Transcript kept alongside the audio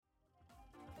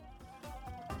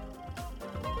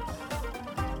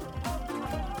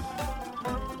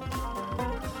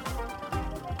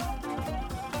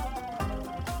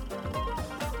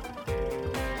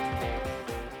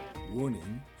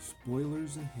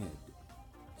Spoilers ahead.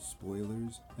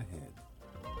 Spoilers ahead.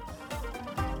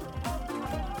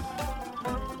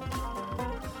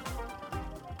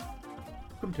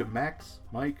 Welcome to Max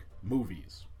Mike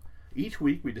Movies. Each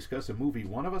week we discuss a movie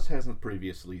one of us hasn't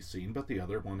previously seen but the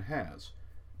other one has.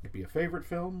 It could be a favorite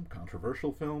film,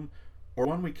 controversial film, or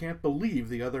one we can't believe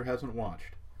the other hasn't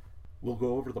watched. We'll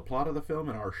go over the plot of the film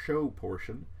in our show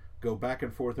portion, go back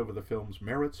and forth over the film's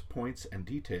merits, points, and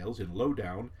details in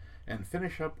Lowdown, and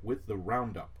finish up with the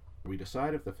Roundup. We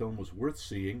decide if the film was worth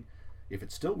seeing, if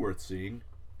it's still worth seeing,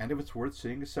 and if it's worth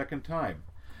seeing a second time.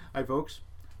 Hi folks,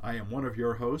 I am one of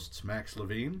your hosts, Max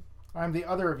Levine. I'm the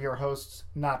other of your hosts,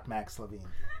 not Max Levine.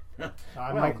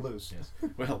 I'm Mike Luce. Yes.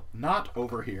 Well, not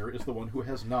over here is the one who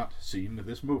has not seen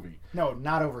this movie. No,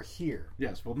 not over here.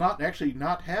 Yes, well, not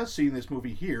has seen this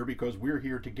movie here because we're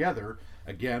here together,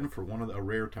 again, for a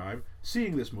rare time,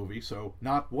 seeing this movie, so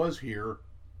not was here,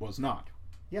 was not.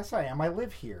 Yes, I am. I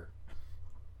live here.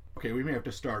 Okay, we may have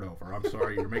to start over. I'm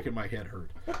sorry, you're making my head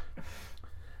hurt.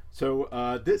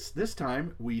 So this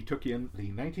time we took in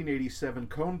the 1987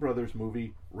 Coen Brothers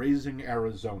movie Raising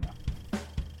Arizona.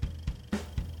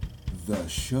 The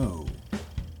show.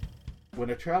 When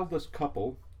a childless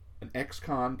couple, an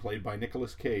ex-con played by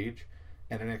Nicolas Cage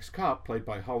and an ex-cop played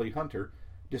by Holly Hunter,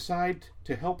 decide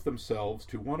to help themselves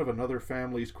to one of another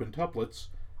family's quintuplets,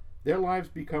 their lives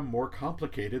become more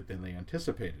complicated than they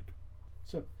anticipated.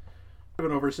 So, an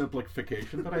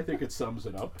oversimplification, but I think it sums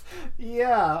it up.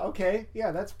 Yeah, okay. Yeah,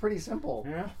 that's pretty simple.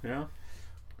 Yeah.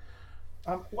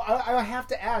 Well, I have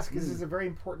to ask, because this is a very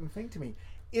important thing to me.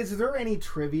 Is there any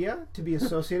trivia to be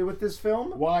associated with this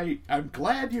film? Why, I'm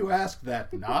glad you asked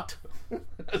that, not.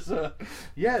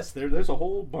 Yes, there's a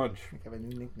whole bunch. I have a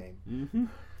new nickname. Mm-hmm.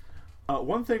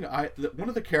 One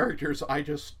of the characters I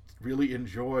just really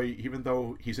enjoy, even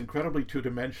though he's incredibly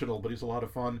two-dimensional, but he's a lot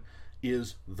of fun,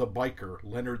 is the biker,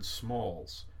 Leonard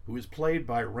Smalls, who is played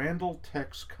by Randall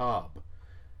Tex Cobb.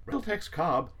 Randall Tex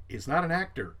Cobb is not an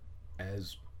actor,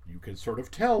 as you can sort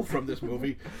of tell from this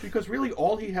movie, because really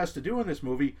all he has to do in this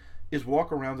movie is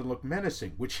walk around and look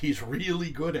menacing, which he's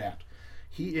really good at.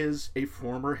 He is a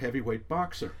former heavyweight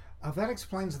boxer. Oh, that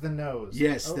explains the nose.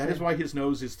 Yes, okay. That is why his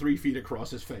nose is 3 feet across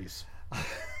his face.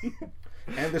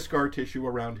 And the scar tissue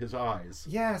around his eyes.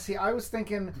 Yeah, see, I was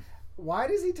thinking, why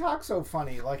does he talk so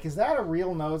funny? Like, is that a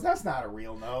real nose? That's not a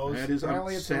real nose. That is,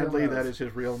 sadly, that is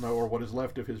his real nose, or what is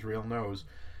left of his real nose.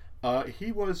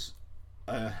 He was,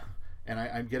 and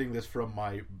I'm getting this from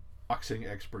my boxing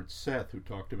expert Seth, who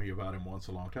talked to me about him once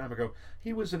a long time ago.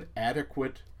 He was an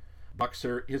adequate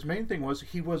boxer. His main thing was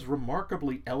he was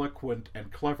remarkably eloquent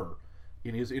and clever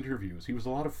in his interviews. He was a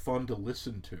lot of fun to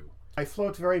listen to. I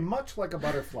float very much like a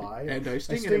butterfly. And I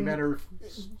sting in a manner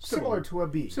similar to a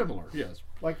bee. Similar, yes.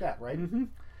 Like that, right? Mm-hmm.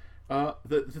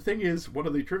 The thing is, one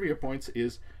of the trivia points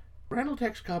is, Randall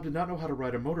Tex Cobb did not know how to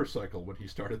ride a motorcycle when he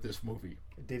started this movie.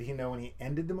 Did he know when he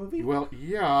ended the movie? Well,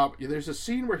 yeah. There's a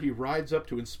scene where he rides up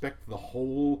to inspect the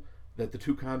hole that the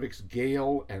two convicts,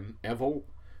 Gale and Evil,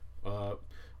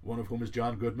 one of whom is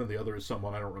John Goodman, the other is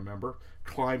someone I don't remember,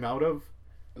 climb out of.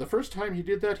 The first time he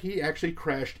did that, he actually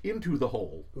crashed into the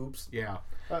hole. Oops. Yeah.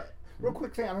 Real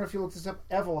quick thing, I don't know if you looked this up.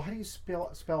 Evil, how do you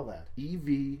spell that?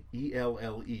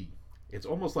 Evelle. It's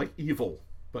almost like evil,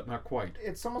 but not quite.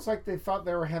 It's almost like they thought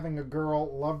they were having a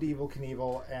girl, loved Evel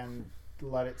Knievel, and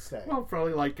let it stay. Well,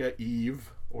 probably like Eve,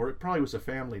 or it probably was a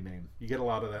family name. You get a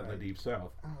lot of that in the Deep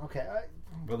South. Okay.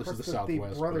 Well, this is the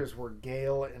Southwest. The brothers were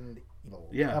Gale and Evil.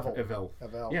 Yeah, Evelle.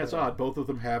 Yeah, it's odd. Both of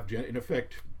them have, in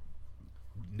effect,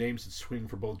 names that swing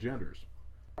for both genders.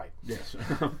 Right. Yes.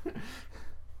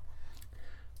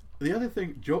 The other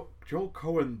thing, Joel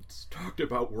Coen talked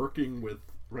about working with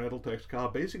Randall Tex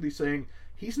Cobb, basically saying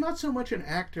he's not so much an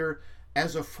actor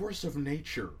as a force of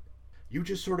nature. You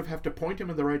just sort of have to point him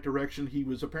in the right direction. He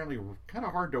was apparently kind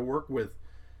of hard to work with,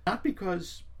 not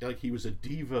because he was a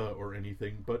diva or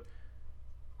anything, but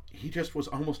he just was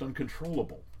almost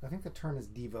uncontrollable. I think the term is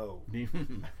Devo.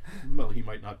 Well, he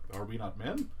might not. Are we not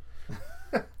men?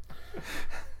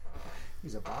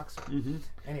 He's a boxer. Mm-hmm.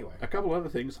 Anyway. A couple other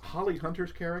things. Holly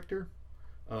Hunter's character,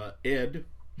 Ed,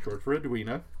 short for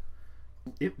Edwina.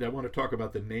 I want to talk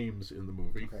about the names in the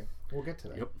movie. Okay, we'll get to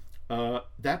that. Yep.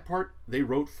 That part they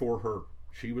wrote for her.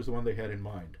 She was the one they had in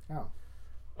mind.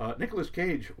 Oh. Nicolas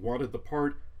Cage wanted the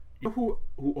part. You know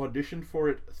who auditioned for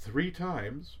it 3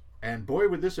 times? And boy,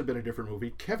 would this have been a different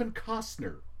movie. Kevin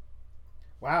Costner.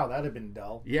 Wow, that'd have been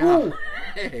dull. Yeah. Ooh.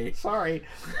 Hey. Sorry.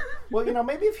 Well,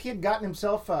 maybe if he had gotten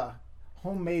himself a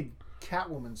homemade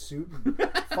Catwoman suit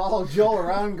and followed Joel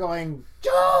around going,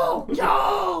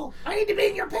 Joel, I need to be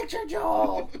in your picture,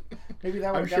 Joel. Maybe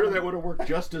that would. I'm sure that would have worked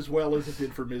just as well as it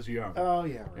did for Ms. Young. Oh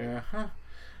yeah. Right. Uh-huh.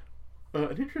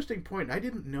 an interesting point. I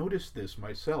didn't notice this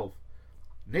myself.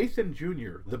 Nathan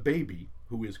Jr., the baby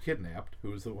who is kidnapped,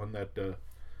 who is the one that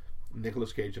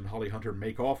Nicolas Cage and Holly Hunter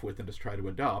make off with and just try to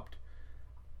adopt,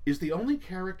 is the only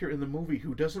character in the movie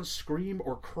who doesn't scream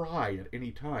or cry at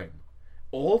any time.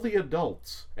 All the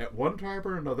adults, at one time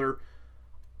or another,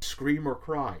 scream or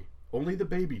cry. Only the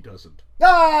baby doesn't.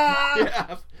 Ah!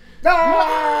 Yeah.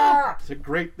 Ah! It's a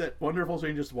great, that wonderful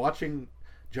scene just watching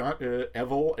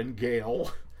Evil and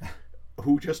Gale,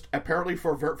 who just apparently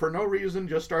for no reason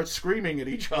just start screaming at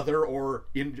each other or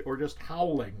just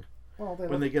howling Well,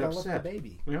 when they get left upset. the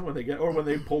baby. You know, when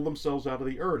they pull themselves out of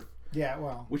the earth. Yeah,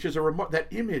 well. Which is that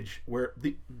image where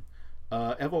the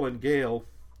Evil and Gale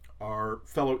are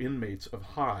fellow inmates of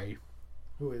High,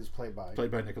 Who is played by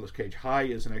Nicolas Cage. High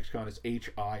is an ex-con. It's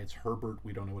H.I. It's Herbert.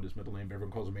 We don't know what his middle name, but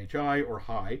everyone calls him H.I. or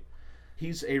High.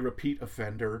 He's a repeat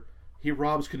offender. He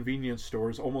robs convenience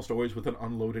stores almost always with an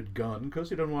unloaded gun because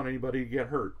he doesn't want anybody to get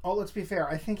hurt. Oh, let's be fair.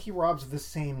 I think he robs the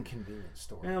same convenience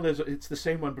store. Well, it's the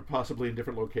same one, but possibly in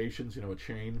different locations. You know, a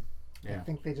chain. Yeah. I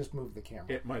think they just moved the camera.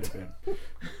 It might have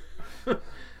been.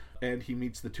 And he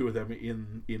meets the two of them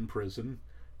in prison.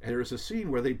 And there is a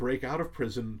scene where they break out of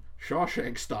prison,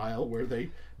 Shawshank style, where they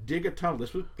dig a tunnel.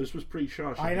 This was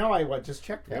pre-Shawshank. I know. I just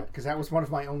checked that Yep. because that was one of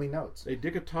my only notes. They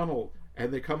dig a tunnel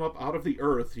and they come up out of the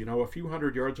earth, you know, a few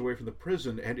hundred yards away from the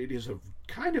prison, and it is a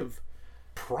kind of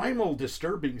primal,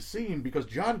 disturbing scene because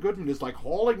John Goodman is like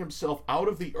hauling himself out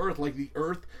of the earth like the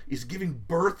earth is giving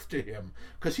birth to him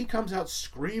because he comes out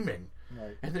screaming.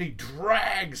 Right. And then he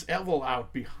drags Evil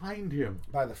out behind him.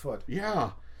 By the foot.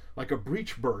 Yeah, like a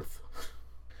breech birth.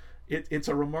 It's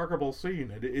a remarkable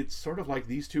scene. It's sort of like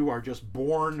these two are just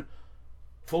born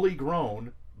fully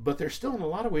grown, but they're still in a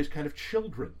lot of ways kind of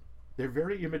children. They're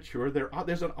very immature.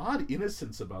 There's an odd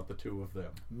innocence about the two of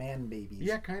them. Man babies.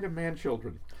 Yeah, kind of man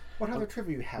children. What other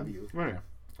trivia have you? Oh, yeah.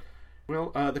 Well,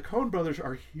 the Coen brothers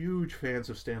are huge fans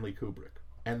of Stanley Kubrick,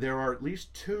 and there are at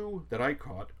least two that I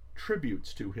caught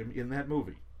tributes to him in that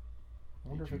movie. I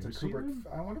wonder if it's a you see Kubrick. them?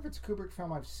 I wonder if it's a Kubrick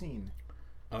film I've seen.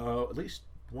 At least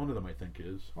one of them, I think,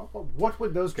 is. What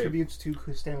would those tributes to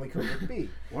Stanley Kubrick be?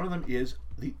 One of them is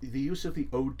the use of the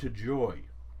Ode to Joy.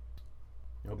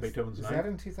 You know, Beethoven's Is Ninth? that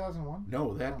in 2001?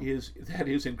 No, that is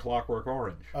in Clockwork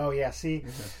Orange. Oh yeah. See.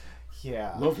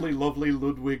 Yeah. Lovely, lovely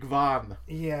Ludwig van.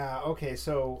 Yeah. Okay.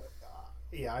 So.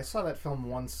 Yeah, I saw that film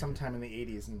once, sometime in the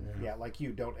 80s, and yeah, like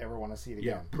you, don't ever want to see it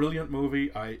again. Yeah, brilliant movie.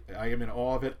 I am in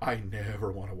awe of it. I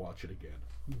never want to watch it again.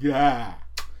 Yeah.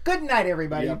 Good night,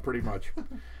 everybody. Yeah, pretty much.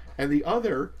 And the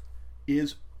other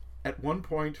is, at one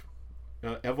point,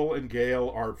 Evil and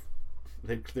Gale are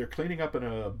they're cleaning up in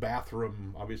a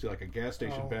bathroom, obviously like a gas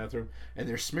station bathroom, and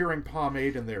they're smearing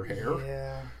pomade in their hair.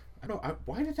 Yeah. I don't.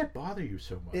 Why did that bother you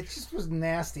so much? It just was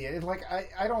nasty.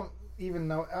 I don't even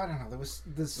know. I don't know. There was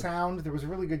the sound. There was a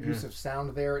really good use of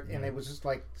sound there, and it was just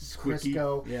like Squeaky.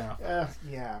 Crisco. Yeah.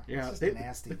 Yeah. Yeah, It's just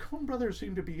nasty. The Coen brothers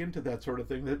seem to be into that sort of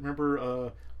thing.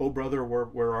 Remember, Oh Brother,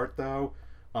 Where Art Thou?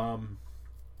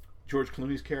 George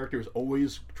Clooney's character is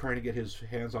always trying to get his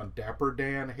hands on Dapper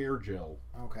Dan hair gel.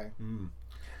 Okay. Mm.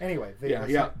 Anyway.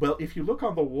 Yeah. Well, if you look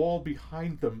on the wall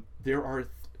behind them, there are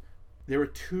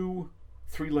two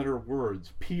three-letter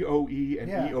words, P-O-E and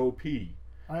E-O-P.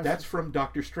 That's from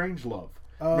Dr. Strangelove.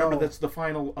 Oh. Remember, that's the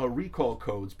final recall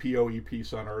codes, P-O-E,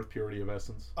 peace on earth, purity of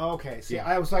essence. Okay. See, Yeah.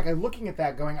 I was like, looking at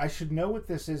that, going, I should know what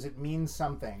this is. It means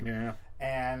something. Yeah.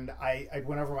 And I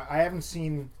went over. I haven't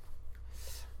seen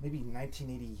maybe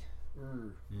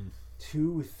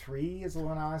 1982, 3 is the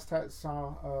one I last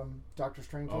saw Doctor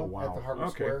Strangelove at the Harbor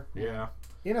Square. Yeah.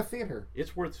 In a theater.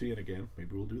 It's worth seeing again.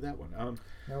 Maybe we'll do that one.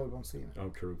 No, we won't see it. Oh,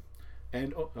 true.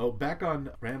 And back on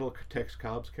Randall Tex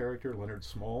Cobb's character, Leonard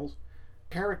Smalls.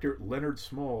 Character Leonard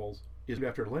Smalls is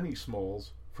after Lenny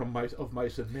Smalls from Of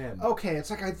Mice and Men. Okay,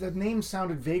 it's like the name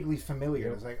sounded vaguely familiar.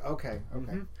 Yep. It's like, okay.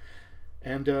 Mm-hmm.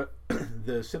 And the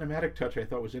cinematic touch I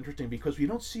thought was interesting because you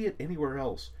don't see it anywhere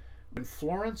else. When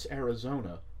Florence,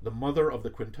 Arizona, the mother of the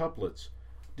quintuplets,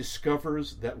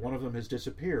 discovers that one of them has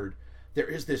disappeared, there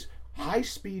is this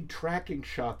high-speed tracking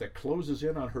shot that closes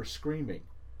in on her screaming.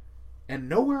 And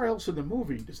nowhere else in the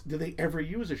movie do they ever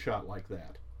use a shot like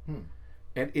that.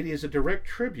 And it is a direct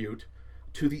tribute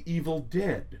to The Evil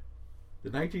Dead, the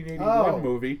 1981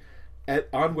 movie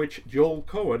on which Joel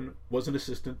Cohen was an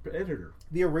assistant editor.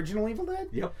 The original Evil Dead?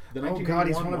 Yep. The Oh, God,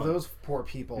 he's 1981 one of those poor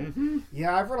people. Mm-hmm.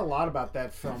 Yeah, I've read a lot about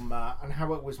that film and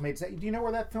how it was made. Do you know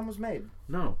where that film was made?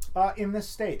 No. In this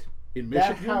state. In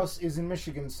Michigan? That house is in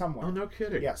Michigan somewhere. Oh, no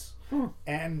kidding. Yes. Huh.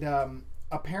 And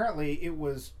apparently it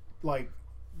was like,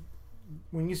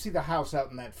 when you see the house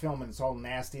out in that film and it's all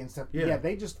nasty and stuff, Yeah.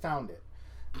 they just found it.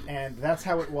 And that's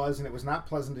how it was, and it was not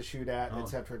pleasant to shoot at, et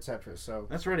cetera, et cetera. So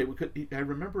that's right. I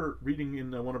remember reading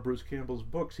in one of Bruce Campbell's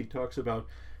books, he talks about,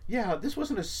 this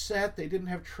wasn't a set. They didn't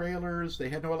have trailers. They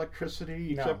had no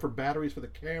electricity except for batteries for the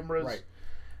cameras. Right.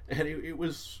 And it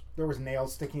was... There was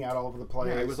nails sticking out all over the place.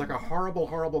 Yeah, it was like a horrible,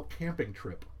 horrible camping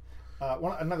trip.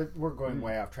 We're going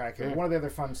way off track here. Yeah. One of the other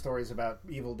fun stories about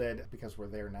Evil Dead, because we're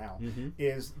there now,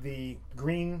 is the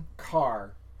green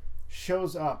car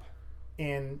shows up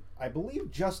in, I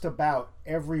believe, just about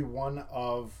every one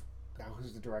of...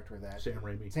 who's the director of that? Sam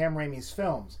Raimi. Sam Raimi's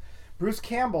films. Bruce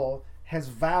Campbell has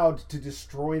vowed to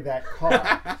destroy that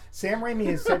car. Sam Raimi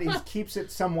has said he keeps it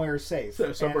somewhere safe.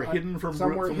 Somewhere hidden from the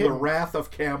wrath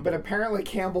of Campbell. But apparently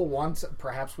Campbell wants,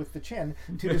 perhaps with the chin,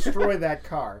 to destroy that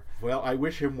car. Well, I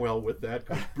wish him well with that,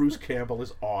 because Bruce Campbell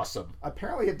is awesome.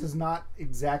 Apparently it does not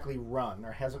exactly run,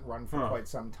 or hasn't run for quite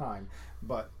some time.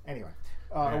 But anyway,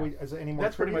 is there any more?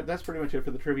 That's pretty much it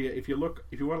for the trivia. If you want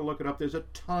to look it up, there's a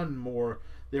ton more.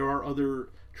 There are other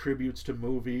tributes to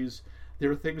movies. There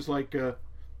are things like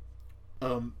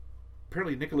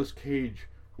apparently Nicolas Cage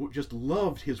just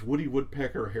loved his Woody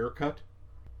Woodpecker haircut.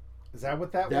 Is that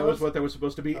what that was? That was what that was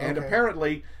supposed to be. Okay. And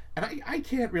apparently, and I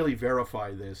can't really verify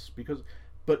this,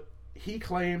 but he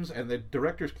claims, and the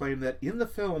directors claim, that in the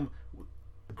film,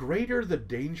 greater the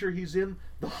danger he's in,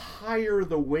 the higher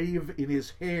the wave in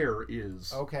his hair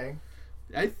is. Okay.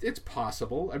 It's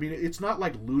possible. I mean, it's not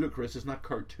like ludicrous. It's not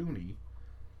cartoony.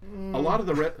 A lot of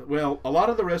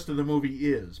the rest of the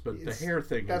movie is, but the hair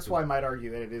thing. That's why I might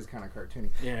argue that it is kind of cartoony.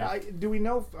 Yeah. Do we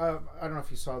know? I don't know if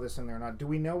you saw this in there or not. Do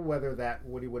we know whether that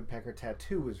Woody Woodpecker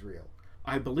tattoo is real?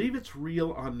 I believe it's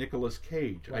real on Nicolas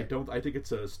Cage. Right. I think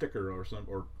it's a sticker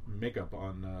or makeup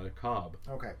on Cobb.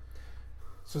 Okay.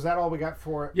 So is that all we got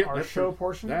for our show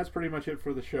portion? That's pretty much it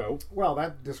for the show. Well,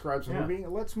 that describes the movie.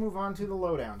 Let's move on to the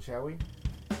lowdown, shall we?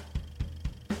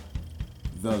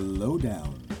 The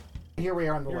Lowdown. Here we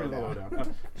are on the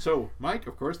lowdown. So, Mike,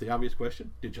 of course, the obvious question: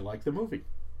 did you like the movie?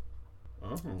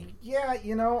 Oh. Yeah,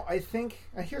 I think...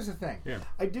 here's the thing. Yeah.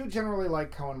 I do generally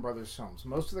like Coen Brothers films.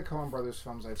 Most of the Coen Brothers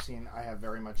films I've seen, I have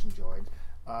very much enjoyed.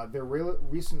 Their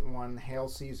recent one, Hail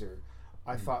Caesar,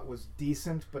 I thought was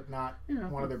decent, but not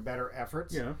one of their better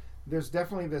efforts. Yeah. There's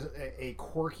definitely a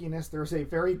quirkiness. There's a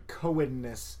very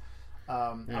Coen-ness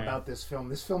about this film.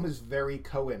 This film is very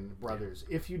Coen Brothers.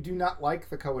 If you do not like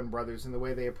the Coen Brothers and the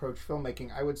way they approach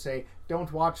filmmaking, I would say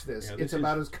don't watch this. It's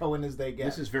about as Coen as they get.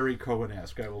 This is very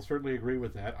Coen-esque. I will certainly agree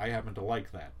with that. I happen to like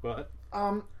that, but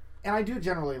and I do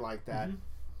generally like that.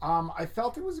 I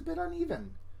felt it was a bit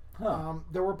uneven.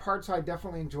 There were parts I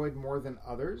definitely enjoyed more than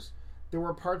others. There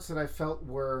were parts that I felt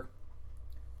were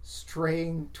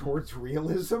straying towards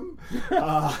realism,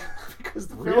 because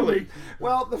the film,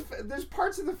 there's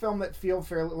parts of the film that feel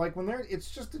fairly like when it's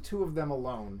just the two of them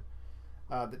alone,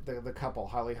 the couple,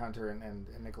 Holly Hunter and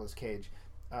Nicolas Cage,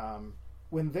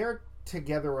 when they're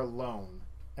together alone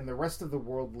and the rest of the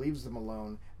world leaves them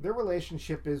alone, their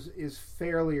relationship is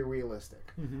fairly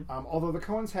realistic. Although the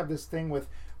Coens have this thing with,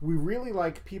 we really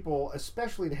like people,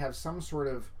 especially to have some sort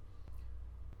of,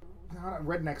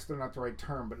 rednecks, they're not the right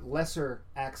term, but lesser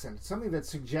accent. Something that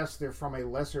suggests they're from a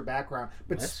lesser background.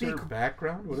 But lesser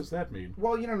background? What does that mean?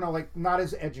 Well, like not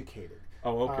as educated.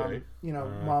 Oh, okay.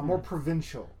 More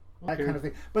provincial. That kind of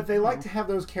thing. But they like to have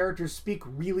those characters speak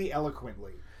really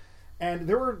eloquently. And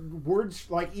there were words,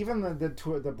 like even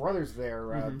the brothers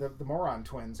there, the moron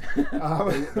twins.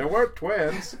 They weren't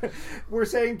twins. We're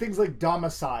saying things like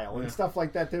domicile and stuff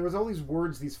like that. There was all these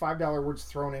words, these $5 words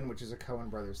thrown in, which is a Coen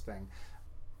Brothers thing.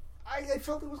 I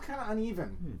felt it was kind of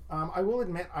uneven. I will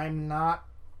admit I'm not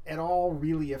at all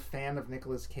really a fan of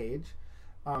Nicolas Cage.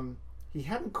 He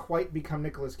hadn't quite become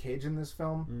Nicolas Cage in this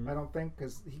film, I don't think,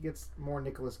 because he gets more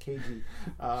Nicolas Cagey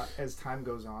as time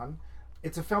goes on.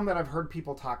 It's a film that I've heard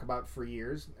people talk about for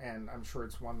years, and I'm sure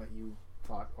it's one that you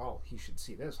thought, oh, he should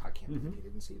see this. I can't believe he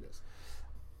didn't see this.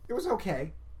 It was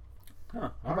okay.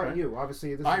 How about you?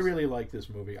 Obviously, I really like this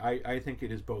movie. I think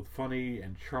it is both funny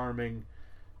and charming.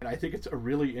 And I think it's a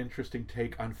really interesting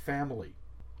take on family,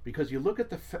 because you look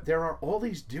at there are all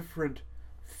these different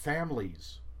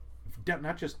families,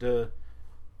 not just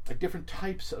different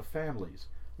types of families.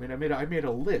 I mean, I made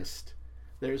a list.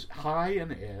 There's Hi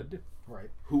and Ed,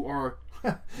 right, who are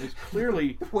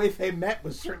clearly the way they met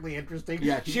was certainly interesting.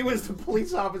 Yeah, she was the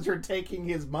police officer taking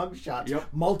his mugshots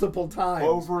multiple times,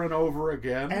 over and over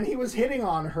again, and he was hitting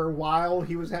on her while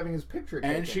he was having his picture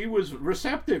taken. And she was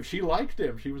receptive. She liked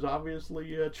him. She was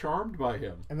obviously charmed by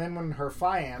him. And then when her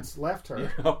fiance left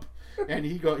her, and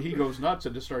he goes nuts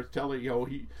and just starts telling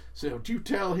don't you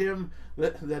tell him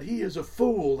that he is a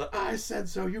fool, that I said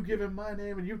so. You give him my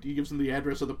name, and he gives him the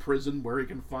address of the prison where he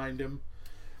can find him.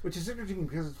 Which is interesting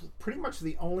because it's pretty much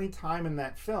the only time in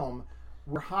that film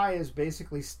where High is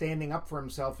basically standing up for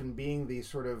himself and being the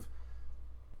sort of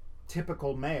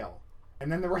typical male.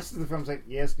 And then the rest of the film's like,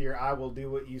 yes, dear, I will do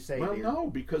what you say, Well, dear. no,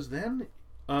 because then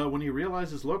when he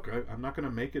realizes, look, I'm not going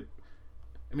to make it.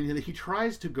 I mean, he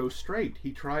tries to go straight.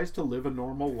 He tries to live a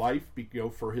normal life,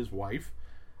 for his wife,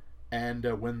 and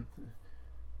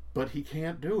but he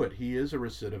can't do it. He is a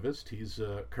recidivist. He's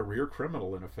a career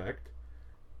criminal, in effect.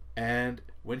 And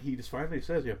when he just finally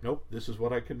says, nope, this is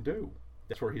what I can do.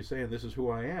 That's where he's saying, this is who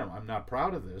I am. I'm not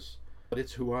proud of this, but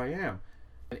it's who I am.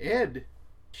 And Ed,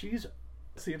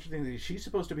 that's the interesting thing. She's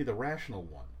supposed to be the rational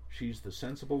one. She's the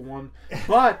sensible one.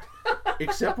 But,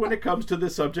 except when it comes to the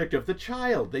subject of the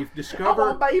child. They've discovered... I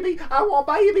want baby! I want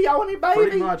baby! I want a baby!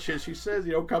 Pretty much, as she says,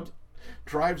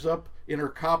 drives up in her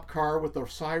cop car with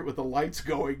the lights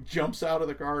going, jumps out of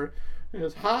the car, and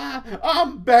says, "Hi,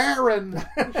 I'm barren."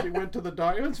 She went to the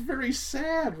doctor. It's very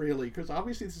sad, really, because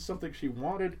obviously this is something she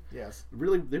wanted. Yes.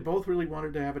 Really, they both really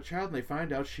wanted to have a child, and they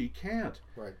find out she can't.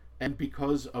 Right. And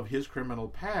because of his criminal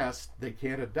past, they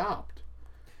can't adopt.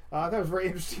 That was very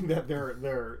interesting that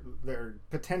their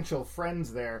potential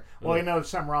friends there. Well, you know, there's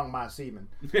something wrong with my semen.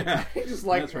 Yeah, Just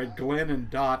like, that's right. Glenn and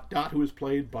Dot. Dot, who is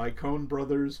played by Coen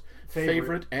Brothers'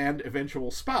 favorite and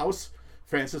eventual spouse,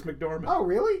 Frances McDormand. Oh,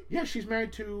 really? Yeah, she's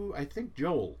married to, I think,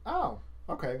 Joel. Oh,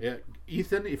 okay. Yeah,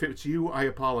 Ethan, if it's you, I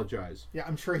apologize. Yeah,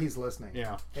 I'm sure he's listening.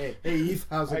 Yeah. Hey, Eth,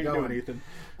 how's it How you going? doing, Ethan?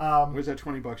 Where's that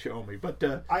 $20 you owe me? But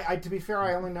I to be fair,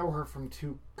 I only know her from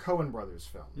 2 Coen Brothers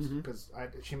films because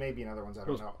she may be in other ones. I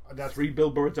don't know. That's 3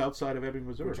 Billboards Outside of Ebbing,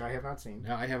 Missouri. which I have not seen.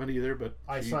 No, I haven't either, but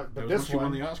I she, saw, that but was this when she one,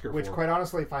 won the Oscar which for. quite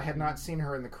honestly, if I had not seen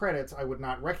her in the credits, I would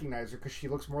not recognize her because she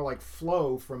looks more like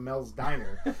Flo from Mel's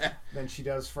Diner than she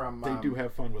does from. They do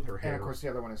have fun with her hair. And of course, the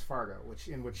other one is Fargo,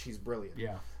 in which she's brilliant.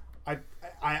 Yeah.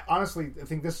 I honestly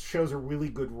think this shows a really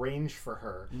good range for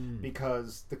her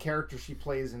because the character she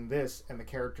plays in this and the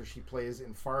character she plays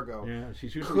in Fargo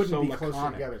she's usually couldn't so be laconic,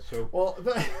 closer together. So. Well,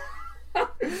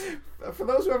 for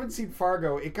those who haven't seen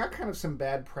Fargo, it got kind of some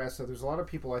bad press, so there's a lot of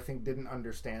people I think didn't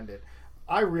understand it.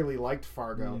 I really liked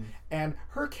Fargo, and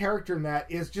her character in that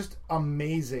is just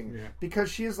amazing because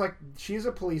she is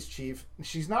a police chief.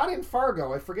 She's not in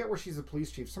Fargo. I forget where she's a police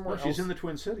chief. Somewhere else. She's in the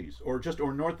Twin Cities, or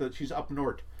north. She's up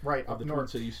north. Right, of up the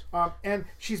north. Twin Cities. And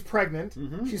she's pregnant.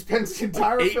 She spends the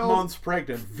entire 8 film months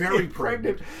pregnant, very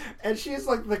pregnant, and she is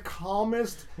like the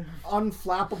calmest,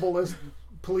 unflappablest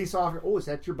police officer. Oh, is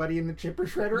that your buddy in the chipper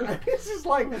shredder? And it's just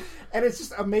like, and it's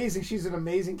just amazing. She's an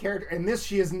amazing character. And this,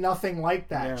 she is nothing like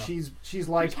that. Yeah. She's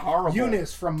like horrible.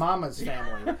 Eunice from Mama's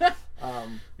Family.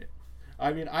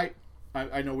 I mean, I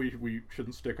know we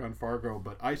shouldn't stick on Fargo,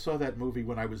 but I saw that movie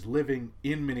when I was living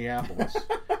in Minneapolis,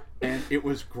 and it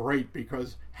was great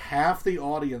because half the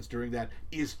audience during that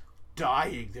is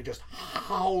dying. They're just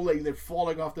howling. They're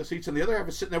falling off the seats, and the other half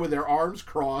is sitting there with their arms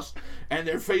crossed and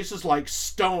their faces like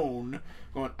stone,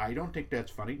 going, "I don't think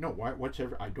that's funny. No,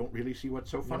 whatever. I don't really see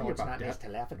what's so funny it's about not that." nice to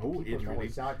laugh at the No, people. it's No, really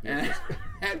it's not. and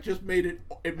that just made it.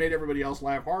 It made everybody else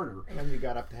laugh harder. And then you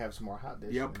got up to have some more hot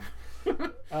dish. Yep.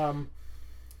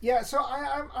 Yeah. So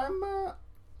I'm.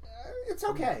 It's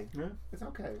okay. Yeah. It's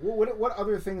okay. Well, what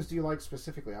other things do you like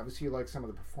specifically? Obviously, you like some of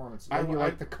the performances. And you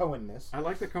like the Coen-ness. I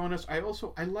like the Coen-ness. I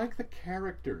like the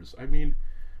characters. I mean,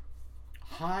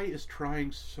 High is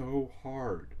trying so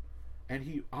hard, and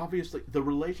he obviously, the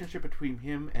relationship between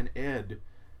him and Ed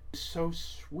is so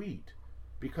sweet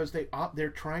because they're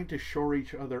trying to shore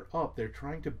each other up. They're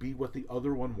trying to be what the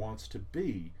other one wants to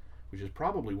be, which is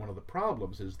probably one of the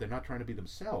problems. Is they're not trying to be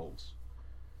themselves.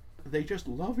 They just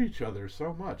love each other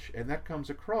so much, and that comes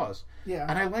across. Yeah.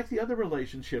 And I like the other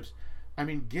relationships. I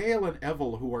mean, Gail and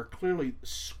Evel, who are clearly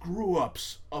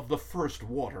screw-ups of the first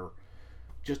water.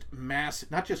 Just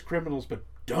not just criminals, but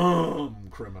dumb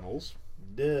criminals.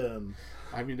 Dumb.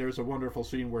 I mean, there's a wonderful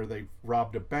scene where they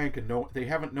robbed a bank, and they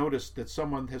haven't noticed that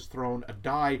someone has thrown a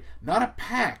die, not a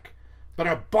pack, but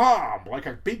a bomb, like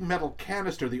a big metal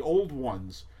canister, the old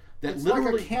ones. That It's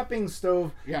literally, like a camping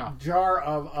stove Yeah. jar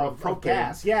of propane.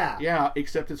 gas. Yeah. Yeah,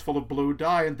 except it's full of blue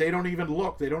dye, and they don't even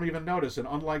look. They don't even notice. And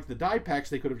unlike the dye packs,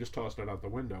 they could have just tossed it out the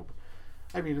window.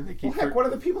 I mean, they keep... Well, heck, one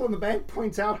of the people in the bank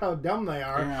points out how dumb they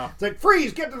are. Yeah. It's like,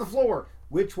 freeze, get to the floor.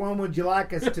 Which one would you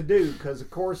like us to do? Because,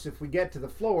 of course, if we get to the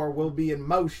floor, we'll be in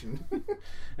motion.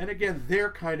 And again,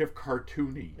 they're kind of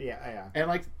cartoony. Yeah. And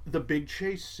like the big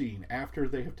chase scene, after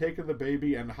they have taken the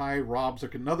baby and High robs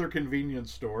another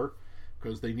convenience store,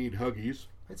 because they need Huggies.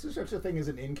 Is there such a thing as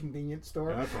an inconvenience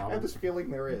store? Yeah, I have this feeling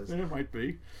there is. It might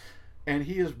be. and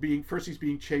he's being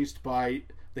chased by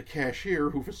the cashier,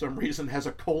 who for some reason has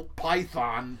a Colt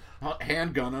Python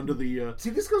handgun under the... See,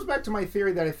 this goes back to my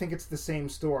theory that I think it's the same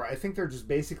store. I think they're just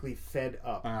basically fed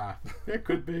up. It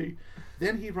could be.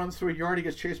 Then he runs through a yard, he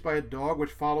gets chased by a dog,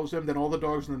 which follows him. Then all the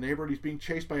dogs in the neighborhood, he's being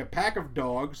chased by a pack of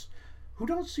dogs who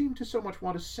don't seem to so much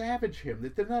want to savage him.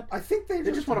 That they're not... I think they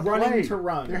just want to running play. to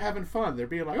run. They're having fun. They're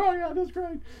being like, oh yeah, that's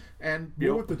great. And you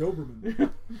know, with the Doberman.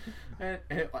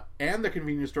 and the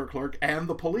convenience store clerk and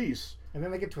the police. And then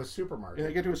they get to a supermarket. And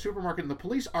they get to a supermarket, and the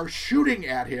police are shooting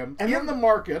at him And in then- the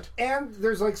market. And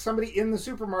there's like somebody in the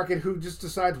supermarket who just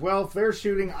decides, well, if they're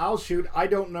shooting, I'll shoot. I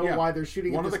don't know Yeah. why they're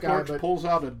shooting One at of this the guy, clerks but pulls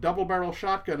out a double-barrel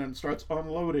shotgun and starts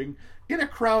unloading in a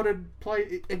crowded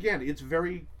place. Again,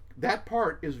 that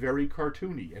part is very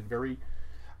cartoony and very...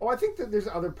 oh, I think that there's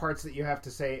other parts that you have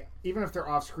to say, even if they're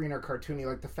off-screen or cartoony,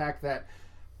 like the fact that,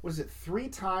 what is it, 3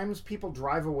 times people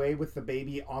drive away with the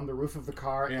baby on the roof of the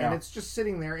car, Yeah. and it's just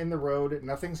sitting there in the road.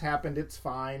 Nothing's happened. It's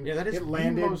fine. Yeah, that is it the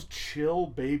landed. most chill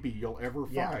baby you'll ever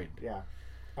find. Yeah.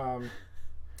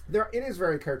 It is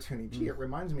very cartoony. Gee, it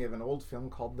reminds me of an old film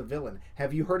called The Villain.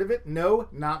 Have you heard of it? No,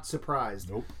 not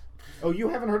surprised. Nope. Oh, you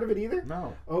haven't heard of it either?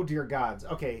 No. Oh, dear gods.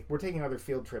 Okay, we're taking another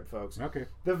field trip, folks. Okay.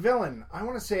 The Villain. I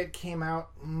want to say it came out...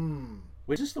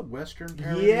 Was this the Western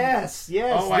parody? Yes.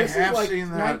 Oh, I this have is like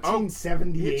seen that.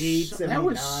 1978, That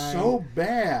was 79. so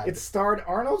bad. It starred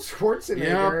Arnold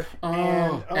Schwarzenegger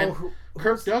Yep. and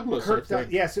Kirk Douglas. I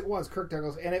think. Yes, it was Kirk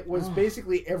Douglas, and it was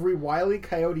basically every Wile E.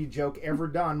 Coyote joke ever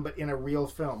done, but in a real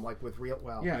film, like with real.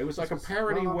 Well, Yeah, it was like a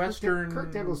parody Western.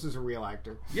 Kirk Douglas is a real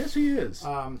actor. Yes, he is.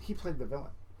 He played the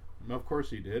villain. Of course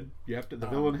he did. The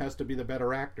villain has to be the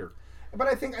better actor. But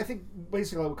I think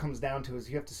basically what it comes down to is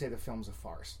you have to say the film's a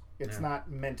farce. It's not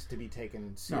meant to be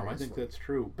taken seriously. No, I think that's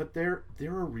true. But there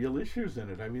are real issues in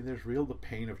it. I mean, there's the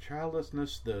pain of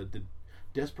childlessness, the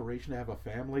desperation to have a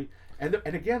family, and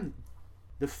again,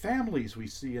 the families we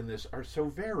see in this are so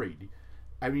varied.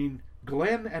 I mean,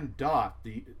 Glenn and Dot,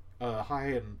 the Hi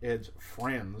and Ed's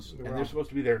friends, and they're supposed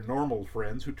to be their normal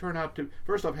friends, who turn out to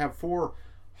first off have 4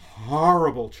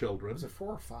 horrible children. Was it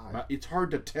 4 or 5? It's hard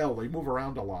to tell. They move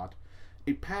around a lot.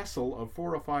 A passel of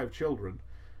 4 or 5 children.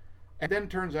 And then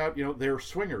turns out, they're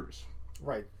swingers.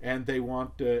 Right. And they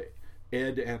want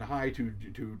Ed and Hi to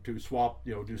swap,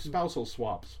 do spousal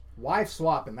swaps. Wife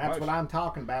swapping. That's what I'm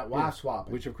talking about. Wife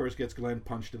swapping. Which, of course, gets Glenn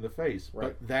punched in the face.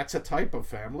 Right. But that's a type of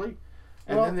family.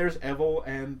 And then there's Evel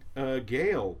and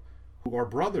Gail, who are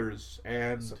brothers.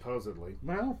 And supposedly.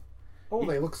 Well... Oh,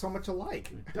 they look so much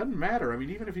alike. It doesn't matter. I mean,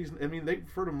 even if they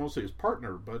refer to him mostly as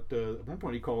partner, but at one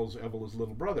point he calls Evel his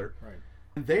little brother. Right.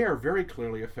 And they are very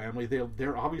clearly a family.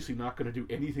 They're obviously not going to do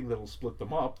anything that'll split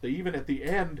them up. They even at the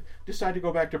end decide to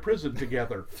go back to prison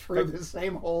together. Through the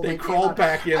same hole. They crawl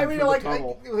back in through the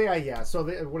tunnel. Yeah. So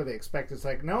what do they expect? It's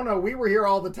like, no, we were here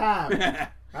all the time.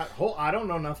 I don't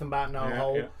know nothing about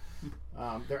hole.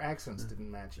 Yeah. Their accents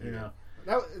didn't match either. Yeah.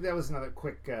 That was another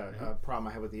quick problem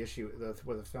I had with the issue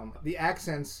with the film. The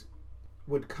accents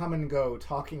would come and go.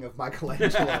 Talking of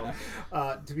Michelangelo,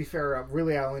 to be fair,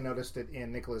 really I only noticed it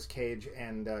in Nicolas Cage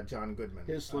and John Goodman.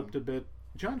 His slipped a bit.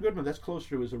 John Goodman, that's closer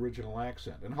to his original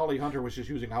accent, and Holly Hunter was just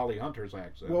using Holly Hunter's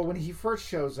accent. Well, when he first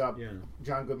shows up,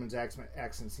 John Goodman's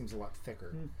accent seems a lot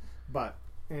thicker, but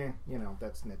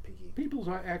that's nitpicky. People's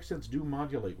accents do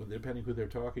modulate depending who they're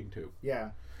talking to.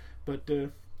 Yeah, but.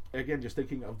 Again, just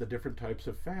thinking of the different types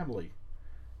of family.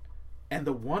 And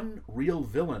the one real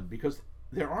villain, because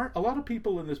there aren't a lot of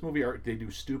people in this movie, they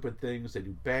do stupid things, they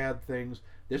do bad things.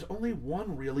 There's only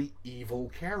one really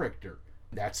evil character.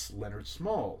 That's Leonard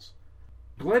Smalls.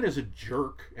 Glenn is a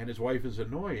jerk and his wife is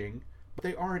annoying, but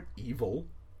they aren't evil.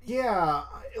 Yeah,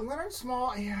 Leonard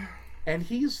Small, yeah. And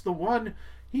he's the one,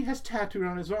 he has tattooed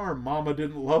on his arm, Mama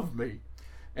didn't love me.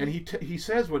 And he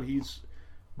says when he's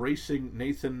racing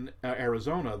Nathan,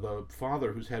 Arizona, the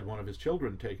father who's had one of his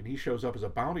children taken, he shows up as a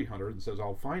bounty hunter and says,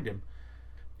 I'll find him.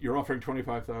 You're offering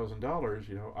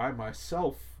 $25,000. I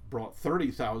myself brought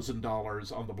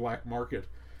 $30,000 on the black market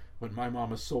when my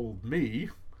mama sold me,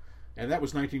 and that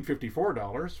was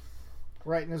 $1954.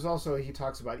 Right, and there's also, he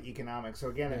talks about economics. So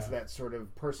again, it's that sort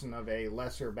of person of a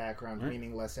lesser background,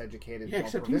 meaning less educated. Yeah,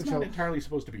 except he's not entirely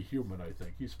supposed to be human, I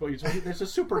think. There's a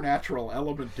supernatural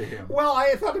element to him. Well,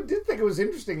 I did think it was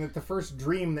interesting that the first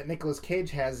dream that Nicolas Cage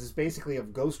has is basically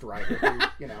of Ghost Rider.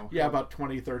 Yeah, about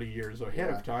 20, 30 years ahead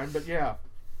of time, but yeah.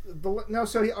 All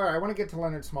right, I want to get to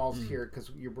Leonard Smalls here because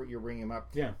you're bringing him up.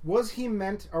 Yeah. Was he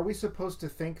meant, are we supposed to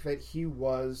think that he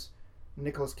was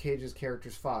Nicolas Cage's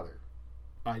character's father?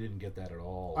 I didn't get that at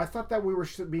all. I thought that we were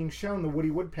being shown the Woody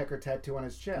Woodpecker tattoo on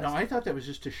his chest. No, I thought that was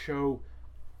just to show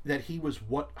that he was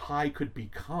what Hi could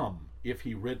become. if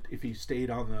he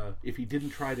didn't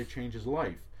try to change his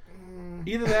life.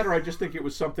 Either that, or I just think it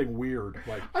was something weird.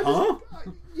 Like,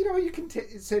 you can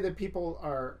say that people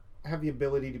have the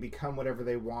ability to become whatever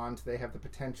they want. They have the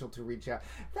potential to reach out.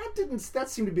 That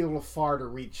seemed to be a little far to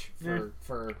reach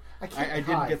for. I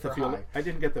didn't get the feeling. I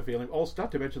didn't get the feeling. Also,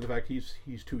 not to mention the fact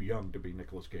he's too young to be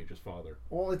Nicolas Cage's father.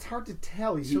 Well, it's hard to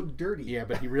tell. He's so dirty. Yeah,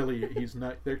 but he's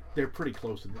not. They're pretty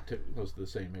close to the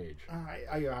same age.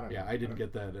 I don't know. Yeah, I didn't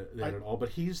get that at all. But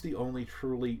he's the only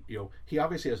truly, he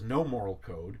obviously has no moral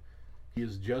code. He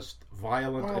is just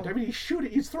violent. Well, I mean,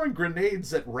 he's throwing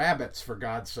grenades at rabbits, for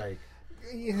God's sake.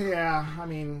 Yeah, I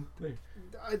mean,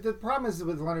 the problem is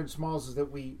with Leonard Smalls is that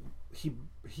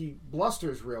he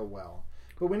blusters real well,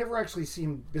 but we never actually see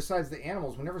him. Besides the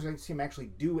animals, we never see him actually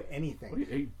do anything. Well,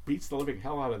 he beats the living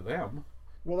hell out of them.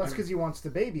 Well, that's because he wants the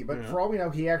baby. But for all we know,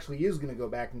 he actually is going to go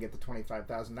back and get the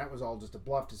 $25,000. That was all just a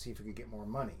bluff to see if he could get more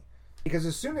money. Because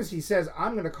as soon as he says,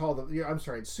 "I'm going to call the,"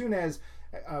 as soon as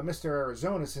Mr.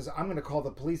 Arizona says, "I'm going to call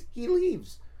the police," he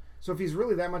leaves. So if he's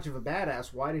really that much of a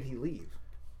badass, why did he leave?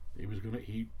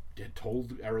 He had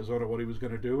told Arizona what he was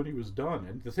going to do, and he was done.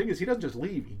 And the thing is, he doesn't just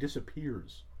leave; he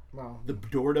disappears. Well, the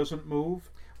door doesn't move.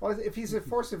 Well, if he's a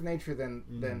force of nature,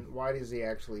 then why does he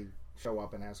actually show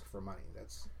up and ask for money?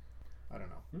 I don't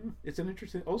know. It's an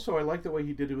interesting. Also, I like the way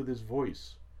he did it with his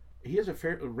voice. He has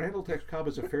Randall Tex Cobb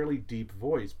has a fairly deep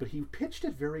voice, but he pitched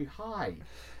it very high.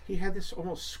 He had this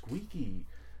almost squeaky.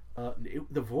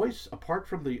 The voice, apart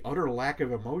from the utter lack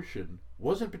of emotion,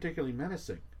 wasn't particularly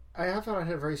menacing. I thought it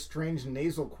had a very strange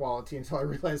nasal quality until I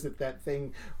realized that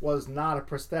thing was not a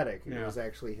prosthetic. It was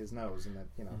actually his nose, and that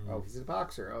oh, he's a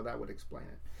boxer. Oh, that would explain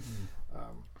it.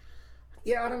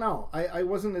 I don't know. I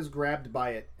wasn't as grabbed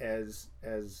by it as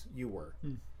you were.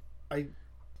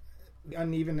 The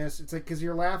unevenness. It's like because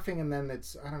you're laughing, and then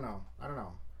it's I don't know.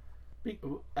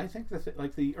 I think that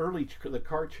the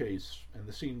car chase and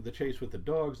the chase with the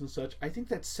dogs and such. I think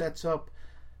that sets up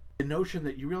the notion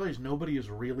that you realize nobody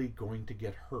is really going to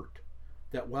get hurt.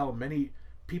 That while many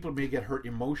people may get hurt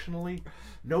emotionally,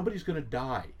 nobody's going to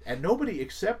die. And nobody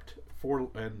except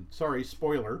for, and sorry,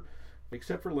 spoiler,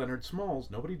 except for Leonard Smalls,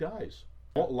 nobody dies.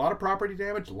 A lot of property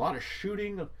damage, a lot of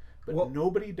shooting, but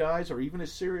nobody dies or even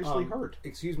is seriously hurt.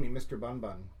 Excuse me, Mr. Bun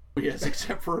Bun. Yes,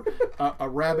 except for a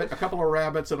rabbit, a couple of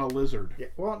rabbits, and a lizard. Yeah.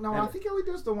 Well, no, I think he only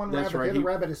does the one rabbit. Right. The other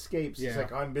rabbit escapes. He's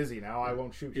like, "I'm busy now. I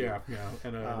won't shoot you." Yeah,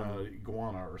 and a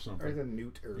iguana or something. Or the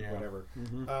newt or whatever.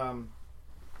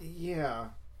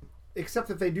 Except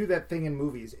that they do that thing in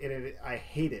movies, and I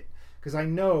hate it. Because I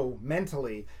know,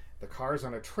 mentally, the car's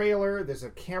on a trailer, there's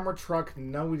a camera truck,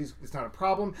 it's not a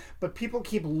problem, but people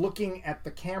keep looking at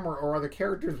the camera or other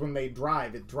characters when they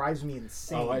drive. It drives me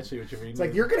insane. Oh, I see what you mean. It's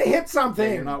like, you're going to hit something!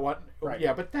 Yeah, you're not what? Right.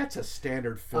 Yeah, but that's a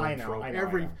standard film trope. I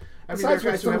know. Besides,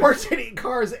 it's the worst hitting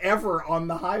cars ever on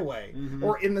the highway,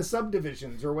 or in the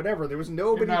subdivisions, or whatever. There was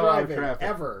nobody driving,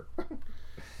 ever.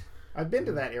 I've been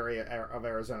to that area of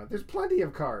Arizona. There's plenty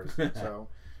of cars. So,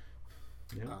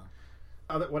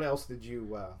 what else did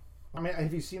you...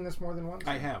 have you seen this more than once?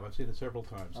 I have. I've seen it several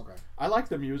times. Okay. I like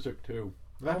the music, too.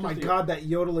 Oh my God, that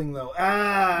yodeling, though.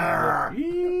 Ah!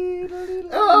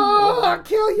 Oh,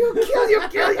 kill you!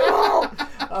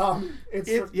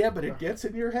 But it gets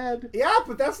in your head. Yeah,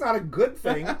 but that's not a good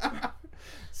thing.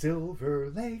 Silver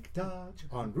Lake Dodge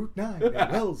on Route 9 in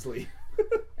Wellesley.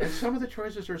 And some of the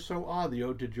choices are so odd. The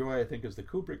Ode to Joy, I think, is the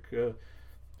Kubrick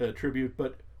tribute,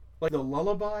 but like the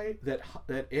lullaby that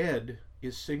Ed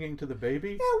is singing to the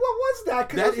baby. Yeah, what was that?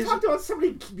 Because I talked about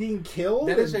somebody being killed.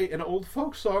 That is an old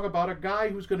folk song about a guy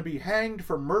who's going to be hanged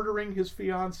for murdering his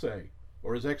fiancée.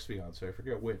 Or his ex-fiancée, I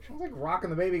forget which. It's like rocking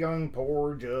the baby going,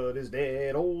 "Poor Judd is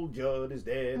dead, old Judd is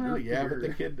dead." Well, yeah, but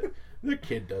the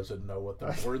kid doesn't know what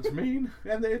the words mean.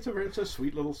 And it's a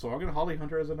sweet little song, and Holly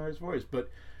Hunter has a nice voice. But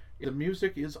the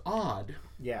music is odd.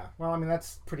 Yeah, well,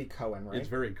 that's pretty Coen, right? It's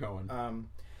very Coen.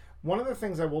 One of the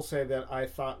things I will say that I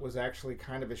thought was actually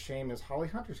kind of a shame is Holly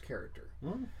Hunter's character.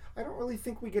 I don't really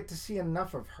think we get to see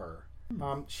enough of her.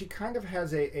 She kind of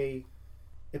has a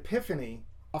epiphany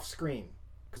off screen.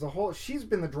 Because she's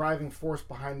been the driving force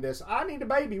behind this. I need a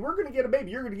baby. We're going to get a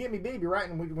baby. You're going to get me a baby, right?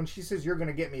 And when she says you're going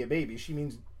to get me a baby, she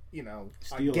means,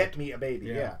 get me a baby.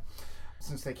 Yeah.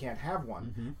 Since they can't have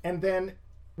one. And then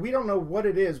we don't know what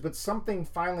it is, but something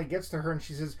finally gets to her and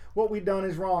she says, what we've done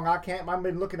is wrong. I've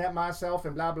been looking at myself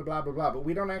and blah, blah, blah, blah, blah. But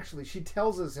we don't actually, she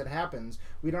tells us it happens.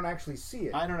 We don't actually see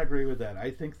it. I don't agree with that.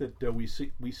 I think that we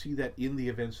see that in the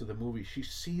events of the movie. She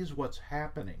sees what's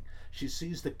happening. She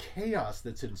sees the chaos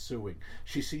that's ensuing.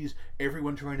 She sees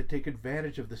everyone trying to take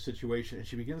advantage of the situation, and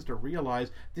she begins to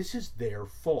realize this is their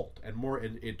fault. And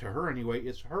to her anyway,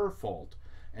 it's her fault.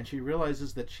 And she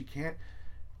realizes that she can't...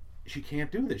 she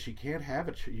can't do this. She can't have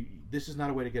it. This is not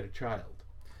a way to get a child.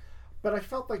 But I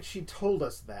felt like she told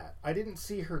us that. I didn't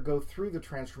see her go through the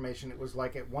transformation. It was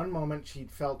like at one moment she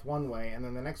felt one way, and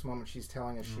then the next moment she's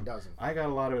telling us she doesn't. I got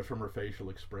a lot of it from her facial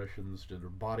expressions, to her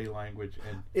body language,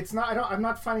 and it's not. I'm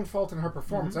not finding fault in her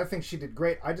performance. I think she did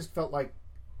great. I just felt like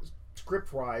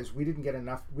script-wise, we didn't get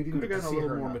enough. We didn't could get have to gotten see a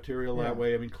little her more enough. material that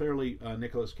way. I mean, clearly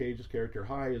Nicolas Cage's character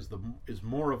High is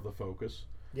more of the focus.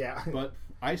 Yeah, but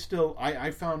I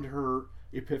found her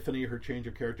epiphany, her change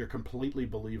of character, completely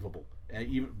believable,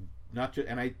 and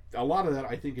a lot of that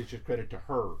I think is just credit to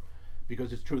her,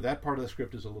 because it's true that part of the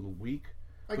script is a little weak,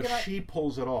 but she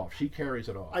pulls it off. She carries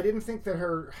it off. I didn't think that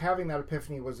her having that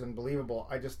epiphany was unbelievable.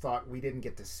 I just thought we didn't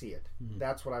get to see it.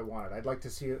 That's what I wanted. I'd like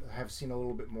to have seen a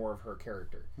little bit more of her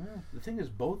character. Well, the thing is,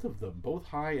 both of them, both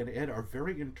High and Ed, are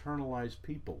very internalized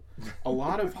people. A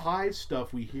lot of High's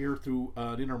stuff we hear through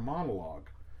an inner monologue.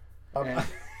 And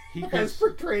he as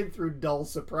portrayed through dull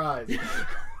surprise.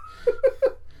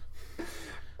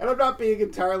 And I'm not being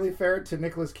entirely fair to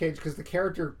Nicolas Cage, because the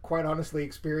character, quite honestly,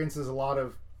 experiences a lot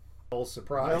of dull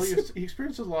surprise. Well, he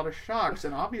experiences a lot of shocks,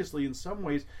 and obviously, in some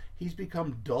ways, he's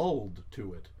become dulled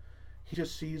to it. He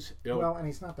just sees... well, and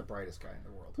he's not the brightest guy in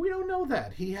the world. We don't know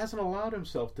that. He hasn't allowed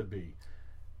himself to be.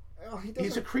 Well,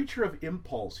 he's a creature of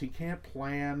impulse. He can't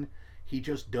plan. He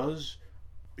just does...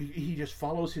 He just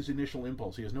follows his initial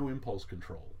impulse. He has no impulse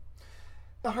control.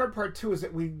 The hard part, too, is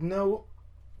that we know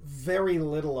very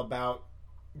little about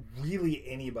really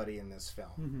anybody in this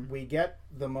film. We get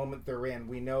the moment they're in.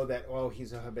 We know that,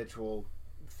 he's a habitual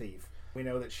thief. We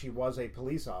know that she was a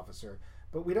police officer.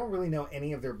 But we don't really know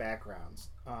any of their backgrounds.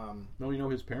 No, we know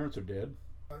his parents are dead.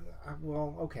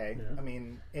 Well, okay. Yeah. I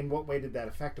mean, in what way did that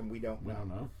affect him? We don't know. We don't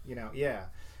know. You know, yeah.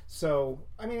 So,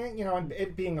 I mean, you know,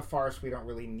 it being a farce, we don't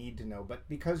really need to know. But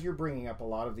because you're bringing up a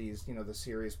lot of these, you know, the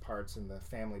serious parts and the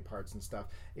family parts and stuff,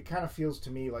 it kind of feels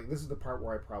to me like this is the part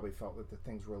where I probably felt that the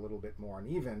things were a little bit more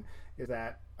uneven, is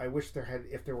that I wish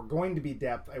if there were going to be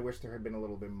depth, I wish there had been a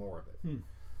little bit more of it.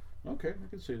 Okay, I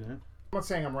can see that. I'm not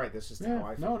saying I'm right. This is how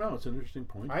I feel. No, it's an interesting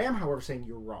point. I am, however, saying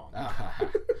you're wrong.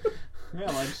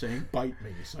 Well, I'm saying bite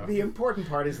me. So. The important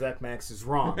part is that Max is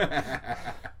wrong.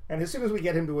 And as soon as we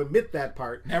get him to admit that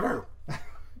part... Never!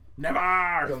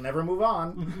 He'll never move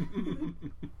on.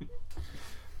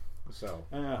 So...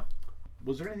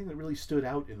 was there anything that really stood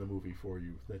out in the movie for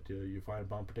you that you find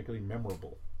particularly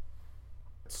memorable?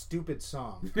 Stupid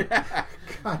song.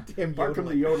 Goddamn Apart from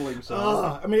the yodeling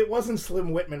song. I mean, it wasn't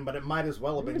Slim Whitman, but it might as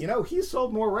well have been. You know, he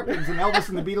sold more records than Elvis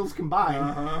and the Beatles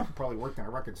combined. Probably worked in a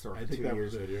record store for 2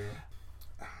 years. I think that was it,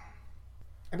 yeah.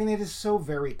 I mean, it is so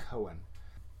very Coen.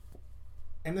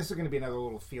 And this is going to be another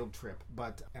little field trip,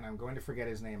 and I'm going to forget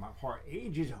his name.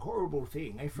 Age is a horrible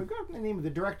thing. I've forgotten the name of the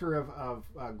director of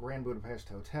Grand Budapest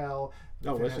Hotel.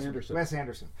 Wes Anderson. Wes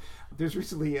Anderson. There's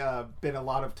recently been a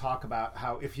lot of talk about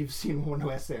how if you've seen one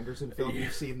Wes Anderson film,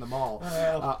 you've seen them all.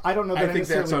 I don't know that I think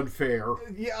that's unfair.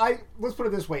 Yeah, let's put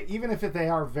it this way. Even if they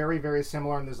are very, very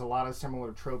similar, and there's a lot of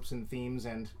similar tropes and themes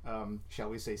and, shall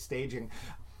we say, staging,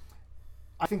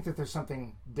 I think that there's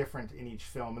something different in each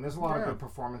film, and there's a lot of good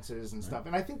performances and stuff.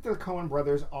 And I think the Coen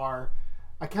brothers are...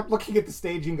 I kept looking at the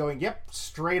staging going, yep,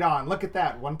 straight on. Look at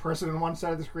that. One person on one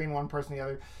side of the screen, one person on the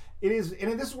other. It is,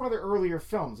 and this is one of the earlier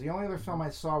films. The only other film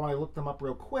I saw when I looked them up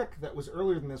real quick that was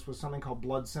earlier than this was something called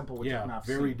Blood Simple, which I've not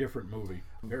seen. Very different movie.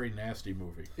 Very nasty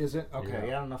movie. Is it? Okay,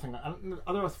 yeah, nothing.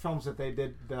 Other films that they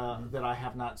did that I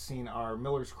have not seen are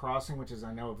Miller's Crossing, which is,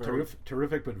 I know, very...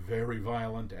 Terrific, but very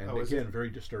violent, and again, very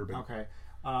disturbing. Okay.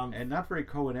 And not very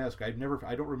Coen-esque. I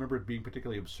don't remember it being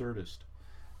particularly absurdist.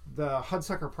 The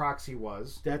Hudsucker Proxy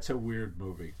was. That's a weird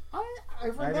movie. I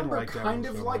remember kind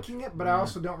of liking it, but I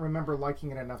also don't remember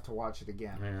liking it enough to watch it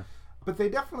again. Yeah. But they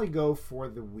definitely go for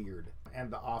the weird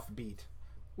and the offbeat,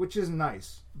 which is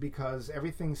nice because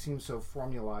everything seems so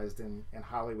formalized in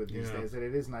Hollywood these days that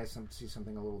it is nice to see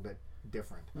something a little bit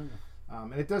different.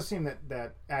 And it does seem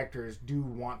that actors do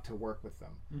want to work with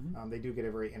them. They do get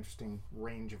a very interesting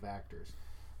range of actors.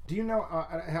 Do you know,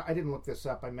 I didn't look this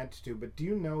up, I meant to, but do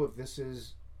you know if this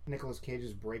is Nicolas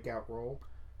Cage's breakout role?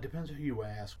 Depends who you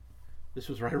ask. This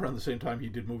was right around the same time he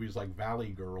did movies like Valley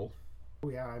Girl. Oh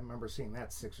yeah, I remember seeing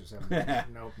that 6 or 7 times.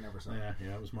 Nope, never saw it.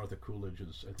 Yeah, it was Martha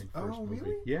Coolidge's, I think, first movie.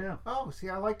 Really? Yeah. Oh, see,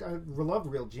 I loved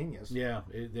Real Genius. Yeah,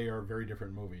 they are very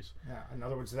different movies. Yeah, in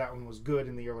other words, that one was good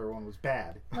and the other one was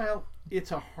bad. Well,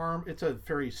 it's a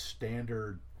very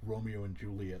standard Romeo and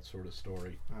Juliet sort of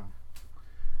story.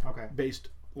 Oh. Okay. Based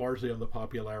largely on the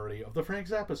popularity of the Frank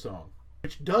Zappa song,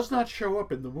 which does not show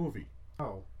up in the movie.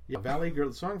 Oh. Yeah, Valley Girl,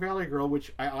 the song Valley Girl,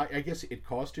 which I guess it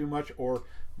cost too much, or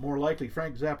more likely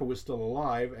Frank Zappa was still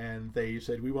alive, and they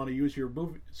said, we want to use your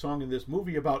song in this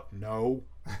movie about, no.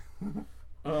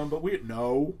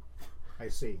 No. I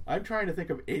see. I'm trying to think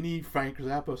of any Frank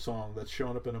Zappa song that's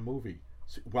shown up in a movie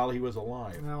while he was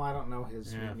alive. No, I don't know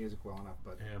his music well enough,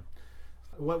 but... Yeah.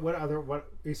 What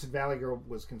you said Valley Girl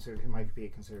was considered, it might be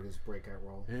considered his breakout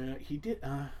role. He did,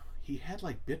 he had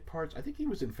like bit parts. I think he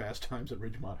was in Fast Times at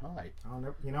Ridgemont High.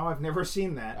 I've never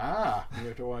seen that. You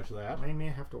have to watch that. I may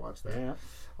have to watch that. Yeah.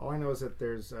 All I know is that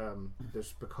there's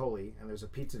Spicoli and there's a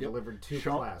pizza delivered to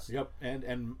class. Yep,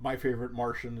 and my favorite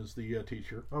Martian is the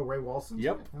teacher. Oh, Ray Walston.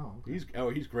 Yep. Oh, okay.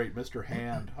 He's great, Mr.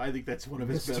 Hand. I think that's one of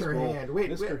his Mr. best roles. Hand. Wait,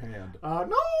 Mr. Hand. No,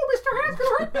 Mr. Hand's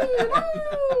gonna hurt me.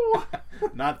 No.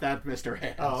 Not that Mr.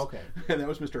 Hands. Oh, okay. That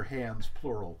was Mr. Hands,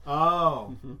 plural.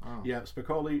 Oh. Oh. Yeah,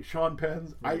 Spicoli, Sean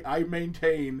Penn. I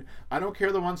maintain. I don't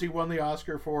care the ones he won the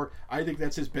Oscar for. I think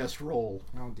that's his best role.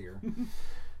 Oh dear.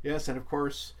 Yes, and of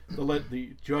course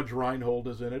the Judge Reinhold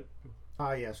is in it.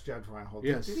 Ah, yes, Judge Reinhold.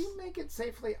 Yes. Did he make it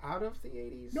safely out of the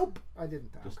 80s? Nope. I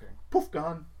didn't. Okay. Poof,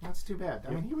 gone. That's too bad.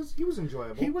 I mean, he was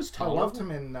enjoyable. He was I loved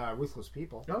tolerable. him in Ruthless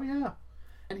People. Oh yeah,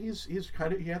 and he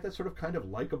had that sort of kind of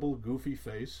likable, goofy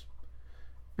face.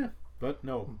 Yeah, but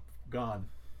no, gone.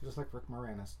 Just like Rick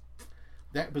Moranis.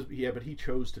 But he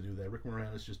chose to do that. Rick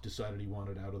Moranis just decided he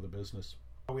wanted out of the business.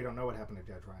 Oh, we don't know what happened to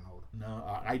Judge Reinhold.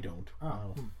 No, I don't.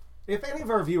 Oh. No. If any of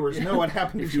our viewers know what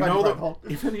happened to If Judge Reinhold,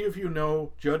 if any of you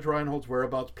know Judge Reinhold's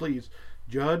whereabouts, please,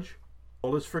 Judge,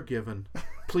 all is forgiven.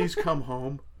 Please come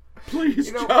home.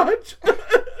 Please, Judge.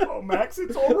 Oh, Max,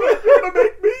 it's all right. You're gonna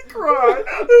make me cry.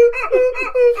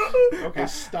 Okay,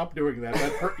 stop doing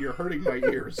that. You're hurting my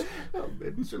ears.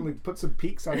 It certainly put some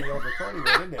peaks on the old recording,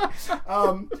 didn't it?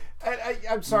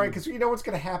 I'm sorry, because you know what's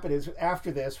going to happen is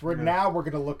after this, we're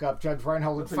going to look up Judge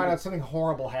Reinhold and find out something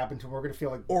horrible happened to him. We're going to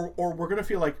feel like, or we're going to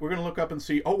feel like we're going to look up and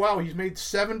see, oh wow, he's made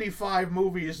 75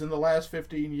 movies in the last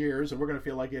 15 years, and we're going to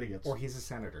feel like idiots. Or he's a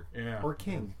senator, or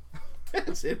king.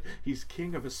 That's it. He's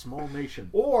king of a small nation,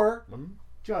 or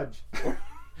judge.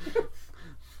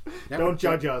 Don't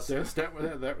judge us.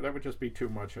 That would just be too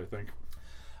much, I think.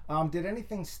 Did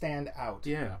anything stand out?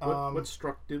 Yeah. What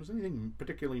struck? Was anything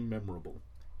particularly memorable?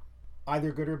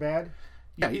 Either good or bad?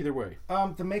 Yeah, either way.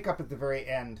 The makeup at the very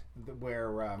end,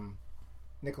 where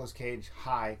Nicolas Cage,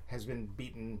 has been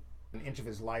beaten an inch of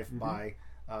his life by.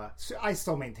 I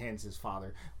still maintain it's his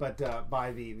father, but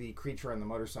by the creature on the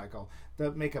motorcycle.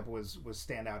 The makeup was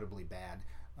standoutably bad.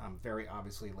 Very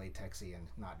obviously latexy and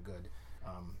not good.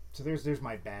 So there's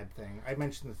my bad thing. I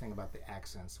mentioned the thing about the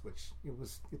accents, which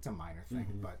it's a minor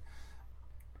thing,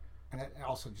 and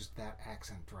also just that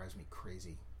accent drives me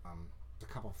crazy. There's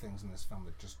a couple of things in this film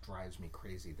that just drives me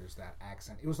crazy. There's that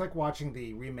accent. It was like watching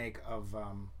the remake of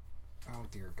oh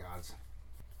dear gods.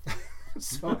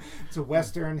 So it's a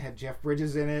Western, had Jeff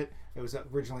Bridges in it. It was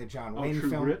originally a John Wayne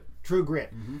film. Grit? True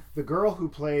Grit. Mm-hmm. The girl who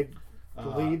played the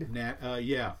lead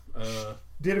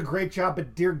did a great job,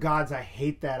 but dear gods, I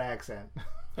hate that accent.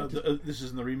 This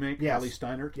is in the remake? Yes. Ali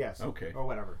Steinert? Yes. Okay. Or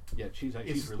whatever. Yeah, she's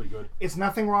really good. It's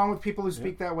nothing wrong with people who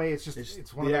speak that way. It's just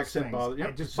it's one the of those accent things. bothers.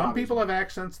 Yep. Some people have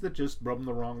accents that just rub them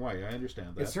the wrong way. I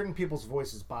understand that. It's certain people's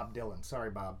voices. Bob Dylan. Sorry,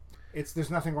 Bob. There's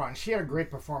nothing wrong. She had a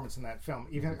great performance in that film.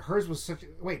 Even hers was such.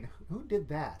 Wait, who did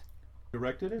that?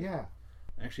 Directed it? Yeah.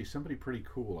 Actually, somebody pretty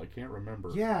cool. I can't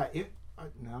remember. Yeah.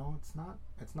 No, it's not.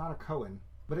 It's not a Cohen,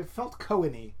 but it felt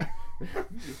Cohen-y.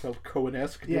 It felt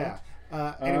Cohen-esque. Yeah.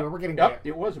 Anyway, we're getting there.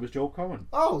 It was Joel Cohen.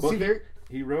 Oh, well, see there.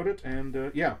 He wrote it, and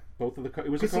both of the.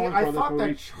 It was a Coen I Brothers thought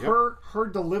movie. that her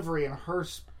delivery and her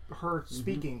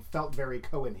speaking felt very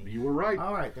Cohen-y. You were right.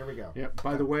 All right, there we go. Yeah.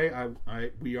 By the way,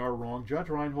 we are wrong. Judge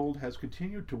Reinhold has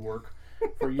continued to work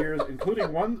for years,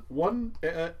 including one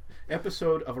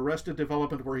episode of Arrested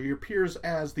Development where he appears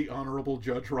as the Honorable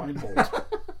Judge Reinhold.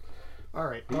 All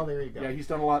right. Well, there you go. Yeah, he's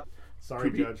done a lot.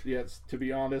 Sorry, Judge. Yes, to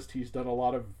be honest, he's done a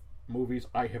lot of movies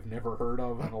I have never heard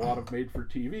of, and a lot of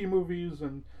made-for-TV movies,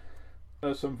 and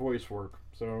some voice work.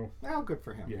 So, well, good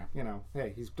for him. Yeah. You know,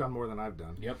 hey, he's done more than I've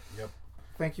done. Yep.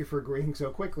 Thank you for agreeing so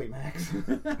quickly, Max.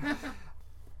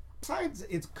 Besides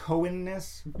its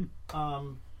Cohen-ness,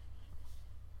 not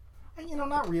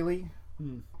really.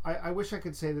 I wish I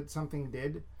could say that something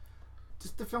did.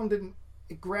 Just the film didn't.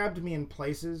 It grabbed me in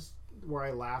places where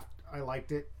I laughed. I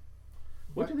liked it.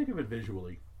 What do you think of it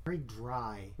visually? Very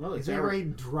dry. Well, it's a very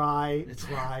dry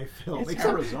film. It's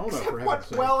Arizona, for heaven's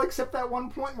sake. Well, except that one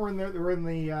point where we're in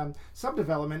the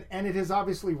subdevelopment, and it has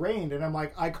obviously rained, and I'm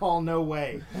like, I call no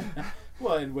way.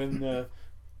 Well, and when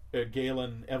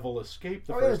Galen Evil escape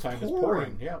the Oh, first yeah, time it's is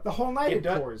pouring. Yeah, The whole night it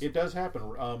pours. It does happen.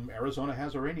 Arizona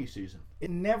has a rainy season, It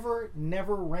never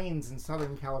rains in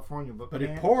Southern California, but but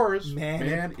it pours.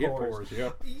 Man, it pours.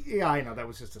 Yep. Yeah, I know that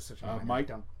was just such a Mike,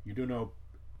 dump. you do know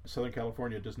Southern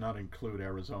California does not include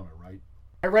Arizona, right?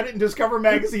 I read it in Discover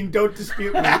magazine. Don't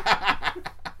dispute me.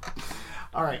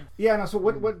 All right. Yeah. No. So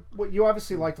what you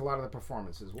obviously liked a lot of the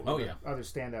performances. What were the other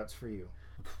standouts for you?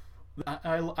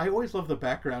 I always love the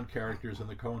background characters in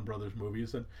the Coen Brothers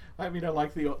movies, and I mean I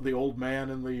like the old man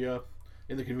in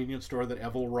the convenience store that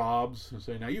Evil robs and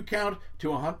say, now you count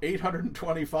to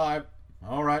 825.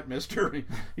 All right, mister.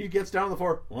 He gets down on the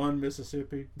floor. 1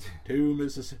 Mississippi, 2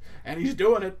 Mississippi, and he's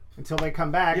doing it until they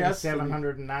come back. Yes, in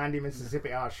 790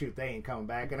 Mississippi. Oh shoot, they ain't coming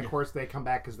back. And of course they come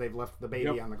back because they've left the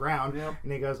baby on the ground. Yep.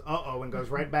 And he goes, and goes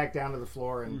right back down to the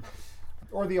floor. And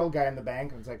or the old guy in the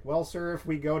bank, and it's like, well, sir, if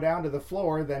we go down to the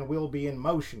floor, then we'll be in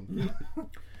motion.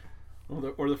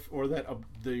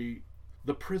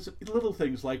 The prison, little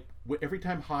things like every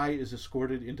time High is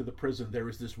escorted into the prison, there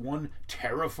is this one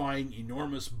terrifying,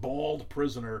 enormous, bald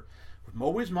prisoner,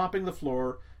 always mopping the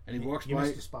floor, and he walks by.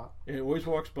 Missed a spot. And he always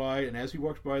walks by, and as he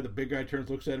walks by, the big guy turns,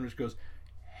 looks at him, and just goes.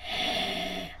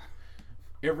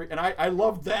 And I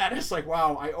love that. It's like,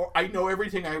 wow, I know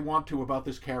everything I want to about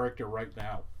this character right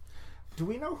now. Do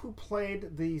we know who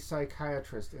played the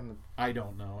psychiatrist in the? I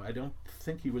don't know. I don't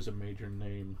think he was a major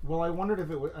name. Well, I wondered if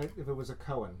it was a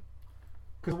Coen.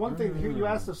 Because one thing you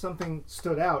asked if something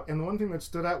stood out, and the one thing that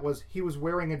stood out was he was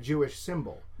wearing a Jewish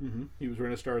symbol. Mm-hmm. He was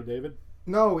wearing a Star of David.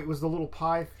 No, it was the little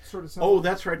pie sort of symbol. Oh,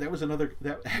 that's right.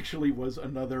 That actually was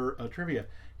another trivia.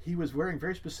 He was wearing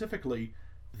very specifically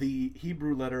the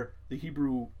Hebrew letter, the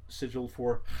Hebrew sigil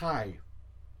for Chai.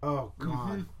 Oh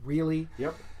God, really?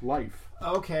 Yep, life.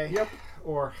 Okay. Yep.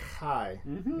 Or Hi.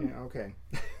 Mm-hmm. Yeah. Okay.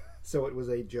 So it was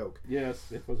a joke.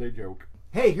 Yes, it was a joke.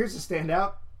 Hey, here's a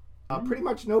standout. Pretty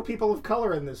much no people of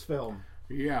color in this film.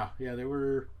 Yeah, they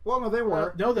were. Well, no, they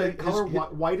were.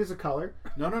 White is a color.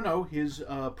 No. His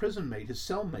prison mate, his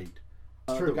cellmate,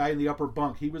 True. the guy in the upper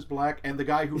bunk, he was black, and the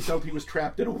guy who felt he was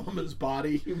trapped in a woman's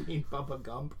body. You mean Bubba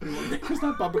Gump? He's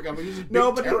not Bubba Gump. He's a big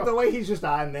no, but terror. the way he's just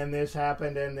and then this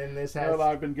happened, and then this happened. Well,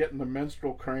 I've been getting the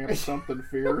menstrual cramps, something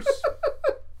fierce.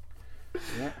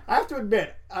 Yeah. I have to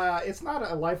admit, it's not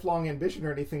a lifelong ambition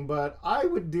or anything, but I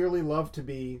would dearly love to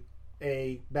be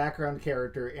a background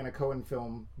character in a Coen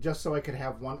film just so I could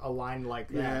have a line like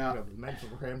that. Yeah. You know, the mental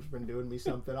cramps been doing me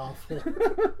something awful.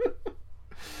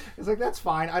 It's like, that's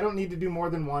fine. I don't need to do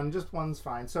more than one. Just one's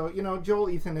fine. So,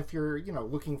 Joel, Ethan, if you're,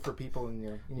 looking for people in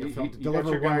your film to deliver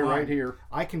got your one guy line, right here.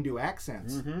 I can do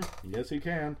accents. Mm-hmm. Yes, he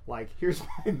can. Like, here's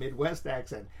my Midwest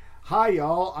accent. Hi,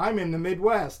 y'all. I'm in the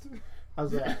Midwest.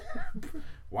 How's that?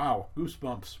 Wow,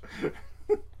 goosebumps.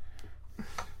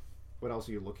 What else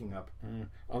are you looking up?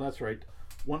 Oh, that's right.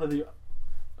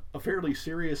 A fairly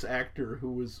serious actor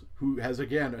who has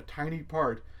again a tiny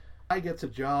part. Guy gets a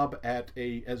job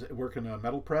as working a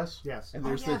metal press. Yes. And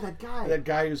there's that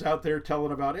guy who's out there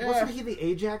telling about. Wasn't he the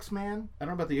Ajax man? I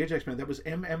don't know about the Ajax man. That was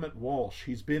M. Emmett Walsh.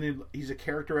 He's a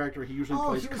character actor. He usually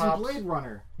plays he was cops. in Blade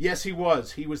Runner. Yes, he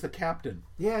was. He was the captain.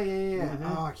 Yeah.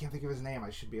 Oh, I can't think of his name. I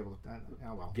should be able to.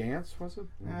 Oh well. Gantz, was it?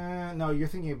 No, you're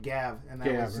thinking of Gav, and that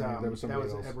Gav, was somebody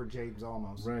else. Edward James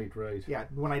Olmos. Right. Yeah,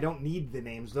 when I don't need the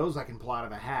names, those I can pull out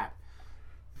of a hat.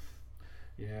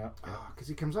 Yeah. Because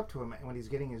he comes up to him when he's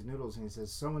getting his noodles and he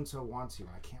says, "So and so wants you."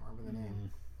 I can't remember the name.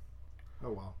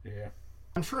 Oh well. Yeah.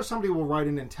 I'm sure somebody will write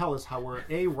in and tell us how we're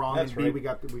A, wrong, That's and B,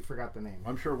 right. we forgot the name.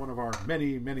 I'm sure one of our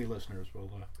many listeners will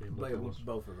be able to tell us.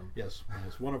 Both of them. Yes,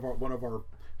 one of our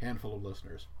handful of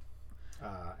listeners.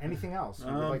 Anything else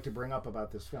you would like to bring up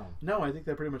about this film? No, I think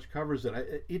that pretty much covers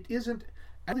it. It isn't.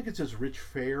 I think it's as rich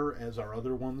fare as our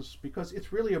other ones because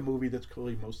it's really a movie that's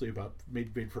clearly mostly about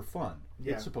made for fun.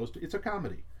 Yeah. It's a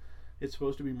comedy. It's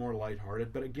supposed to be more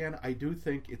lighthearted, but again, I do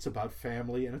think it's about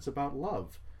family and it's about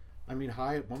love. I mean,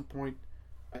 High at one point,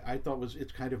 I thought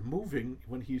it's kind of moving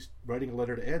when he's writing a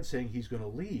letter to Ed saying he's going to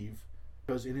leave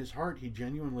because in his heart he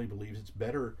genuinely believes it's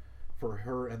better for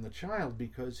her and the child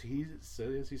because he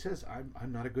says,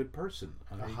 I'm not a good person.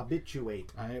 A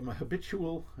habituate. I am a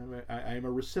habitual. I am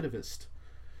a recidivist,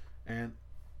 and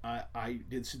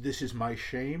this is my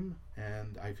shame,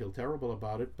 and I feel terrible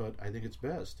about it. But I think it's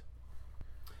best.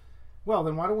 Well,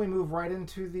 then why don't we move right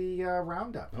into the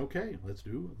roundup? Okay, let's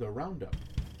do the roundup.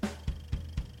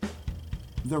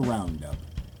 The Roundup.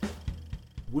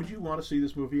 Would you want to see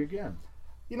this movie again?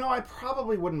 I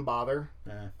probably wouldn't bother.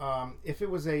 Eh. If it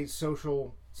was a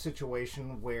social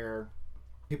situation where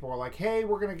people were like, hey,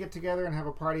 we're going to get together and have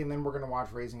a party and then we're going to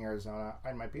watch Raising Arizona,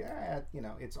 I might be,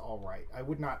 it's all right. I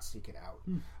would not seek it out.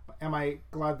 Am I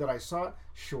glad that I saw it?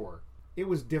 Sure. it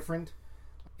was different.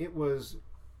 It was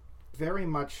very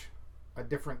much a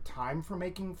different time for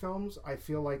making films. I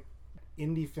feel like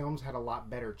indie films had a lot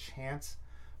better chance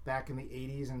back in the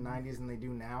 80s and 90s than they do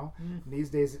now. These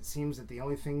days it seems that the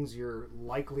only things you're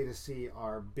likely to see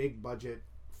are big budget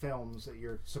films that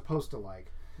you're supposed to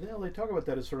like. Well, they talk about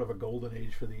that as sort of a golden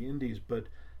age for the indies, but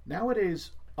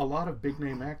nowadays a lot of big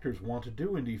name actors want to do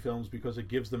indie films because it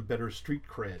gives them better street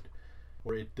cred,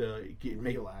 or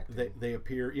Real acting. they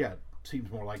appear, yeah, it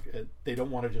seems more like they don't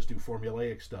want to just do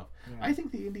formulaic stuff. Yeah. I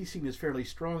think the indie scene is fairly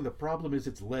strong. The problem is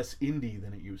it's less indie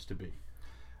than it used to be.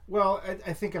 Well,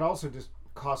 I think it also just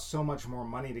costs so much more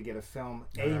money to get a film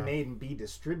Yeah. made and B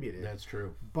distributed. That's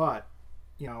true. But,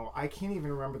 I can't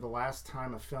even remember the last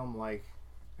time a film like,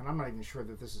 and I'm not even sure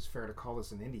that this is fair to call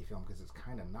this an indie film because it's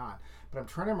kind of not, but I'm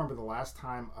trying to remember the last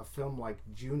time a film like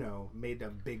Juno made a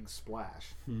big splash.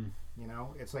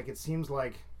 It's like, it seems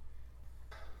like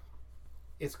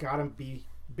it's got to be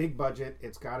big budget,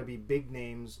 it's got to be big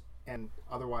names, and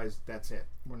otherwise that's it.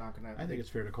 We're not going to... I think it's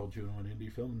fair to call Juno an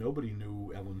indie film. Nobody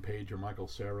knew Ellen Page or Michael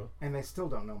Cera. And they still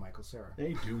don't know Michael Cera.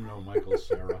 They do know Michael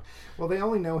Cera. Well, they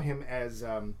only know him as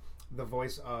the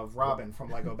voice of Robin from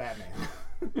Lego Batman.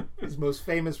 His most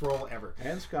famous role ever.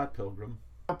 And Scott Pilgrim.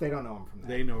 They don't know him from that.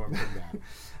 They know him from that.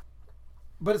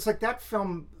 But it's like that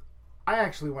film... I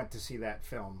actually went to see that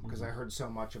film because I heard so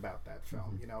much about that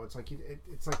film. It's like...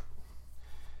 It's like...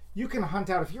 You can hunt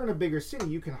out, if you're in a bigger city,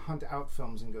 you can hunt out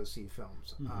films and go see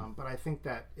films. But I think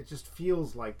that it just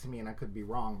feels like to me, and I could be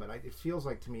wrong, but it feels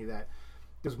like to me that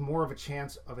there's more of a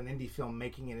chance of an indie film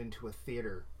making it into a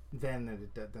theater than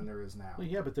there is now. Well,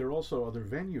 yeah, but there are also other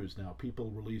venues now. People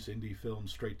release indie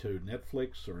films straight to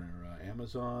Netflix or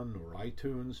Amazon or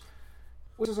iTunes.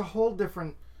 Which is a whole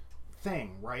different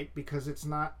thing, right? Because it's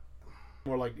not...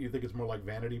 More like, you think it's more like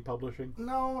vanity publishing?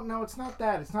 No, it's not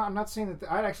that. It's not. I'm not saying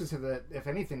that. I'd actually say that if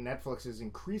anything, Netflix has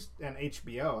increased, and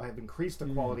HBO have increased the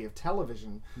quality of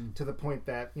television to the point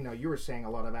that you were saying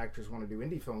a lot of actors want to do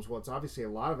indie films. Well, it's obviously a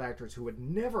lot of actors who would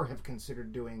never have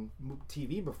considered doing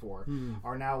TV before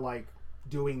are now like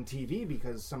doing TV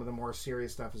because some of the more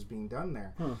serious stuff is being done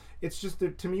there. It's just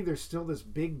that to me, there's still this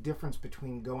big difference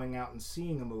between going out and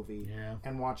seeing a movie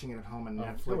and watching it at home on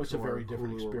Netflix. No, it's a or very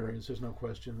different Hulu experience. There's no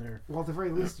question there. Well, at the very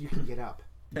least, you can get up,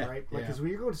 right? Like, Yeah. because when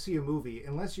you go to see a movie,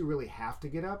 unless you really have to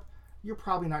get up, you're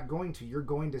probably not going to. You're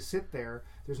going to sit there.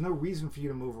 There's no reason for you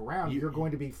to move around. You're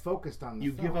going to be focused on the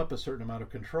You film. give up a certain amount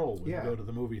of control when you go to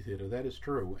the movie theater. That is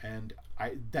true, and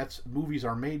movies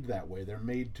are made that way. They're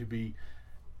made to be.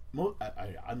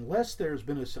 Unless there's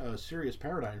been a serious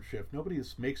paradigm shift, nobody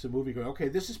makes a movie going, okay,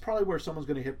 this is probably where someone's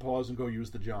going to hit pause and go use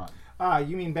the John.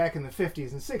 You mean back in the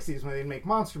 50s and 60s when they'd make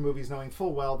monster movies knowing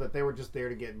full well that they were just there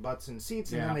to get butts and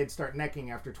seats, and then they'd start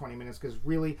necking after 20 minutes because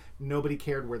really nobody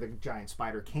cared where the giant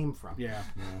spider came from. Yeah.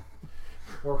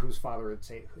 Or whose father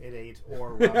it ate,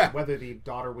 or whether the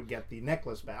daughter would get the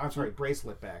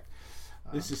bracelet back.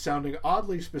 This is sounding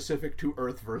oddly specific to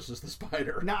Earth versus the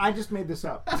Spider. No, I just made this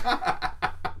up.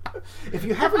 If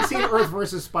you haven't seen Earth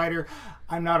versus Spider,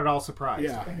 I'm not at all surprised.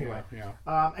 Yeah, Anyway.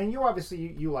 yeah. And you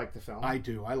obviously, you like the film. I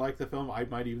do. I like the film. I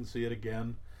might even see it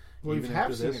again. Well, even you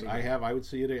have after seen this. it again. I have. I would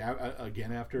see it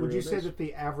again after Would you this. say that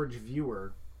the average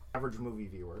movie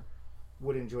viewer,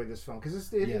 would enjoy this film?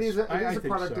 Because it Yes, is a I think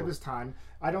product so. of its time.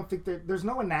 I don't think there's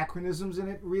no anachronisms in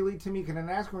it, really, to me. Because an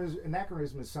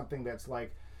anachronism is something that's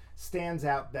like, stands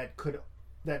out that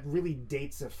really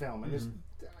dates a film. And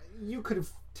you could have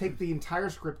take the entire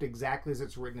script exactly as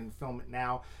it's written and film it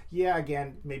now. Yeah,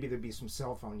 again, maybe there'd be some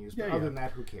cell phone use, but other than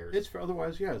that, who cares? It's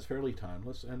fairly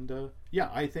timeless, and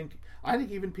I think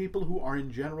even people who are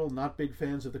in general not big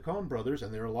fans of the Coen Brothers,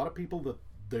 and there are a lot of people that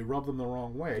they rub them the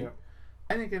wrong way. Yep.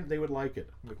 I think they would like it.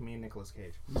 Like me and Nicolas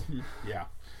Cage. Yeah.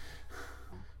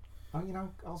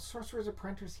 Sorcerer's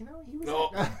Apprentice. He was.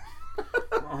 Oh.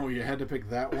 Oh, you had to pick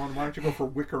that one. Why don't you go for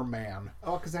Wicker Man?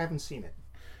 Oh, because I haven't seen it.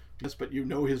 Yes, but you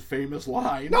know his famous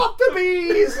line. Not the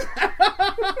bees!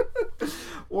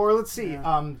 Or let's see,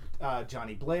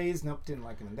 Johnny Blaze. Nope, didn't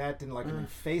like him in that. Didn't like him in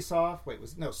Face Off.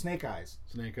 Snake Eyes.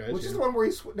 Snake Eyes. Which is the one where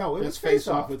it was Face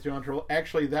Off with John Travolta.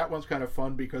 Actually, that one's kind of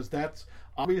fun because that's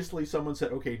obviously someone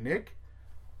said, "Okay, Nick,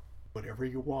 whatever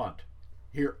you want.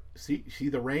 Here, see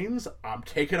the reins? I'm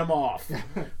taking them off.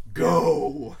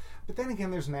 Go." But then again,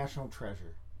 there's National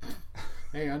Treasure.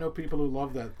 Hey, I know people who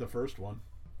love the first one.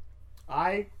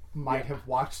 I might have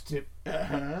watched it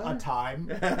a time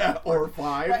or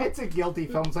 5. It's a guilty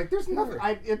film. It's like there's nothing.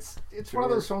 It's one of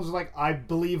those films like I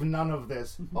believe none of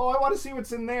this. Oh, I want to see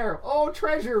what's in there. Oh,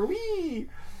 treasure, wee.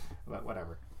 But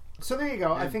whatever. So there you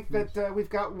go. I think that we've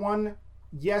got one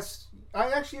yes,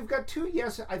 you've got two.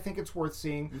 Yes, I think it's worth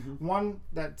seeing. One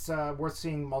that's worth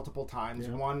seeing multiple times.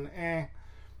 Yeah. One,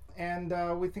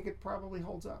 and we think it probably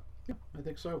holds up. Yeah, I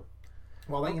think so.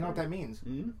 Well, you know what that means.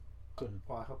 Mm-hmm.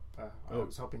 Well, I hope. I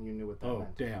was hoping you knew what that meant. Oh,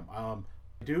 damn. I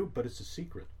do, but it's a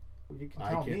secret. You can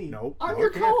tell me. Nope. I'm no,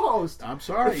 your I can't. co-host. I'm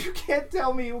sorry. If you can't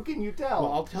tell me, who can you tell?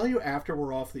 Well, I'll tell you after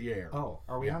we're off the air. Oh,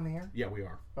 are we on the air? Yeah, we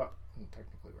are. Oh,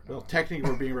 technically we're not. Well, technically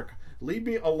we're being... Leave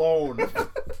me alone.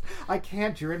 I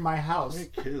can't. You're in my house. Hey,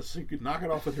 kiss. You could knock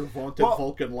it off with your vaunted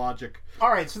Vulcan logic.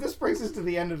 All right, so this brings us to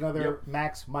the end of another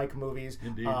Max Mike Movies,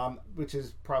 Indeed. Which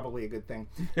is probably a good thing.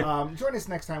 Join us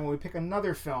next time when we pick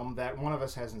another film that one of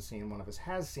us hasn't seen, one of us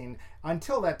has seen.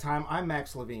 Until that time, I'm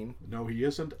Max Levine. No, he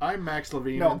isn't. I'm Max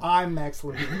Levine. No, I'm Max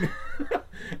Levine.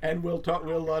 And we'll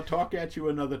talk at you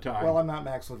another time. Well, I'm not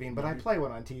Max Levine, but I play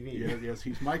one on TV. Yes,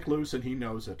 he's Mike Luce, and he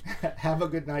knows it. Have a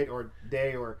good night or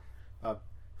day or...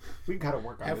 we got to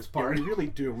work on this part. Yeah, we really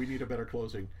do. We need a better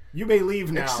closing. You may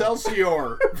leave now.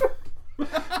 Excelsior!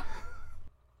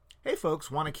 Hey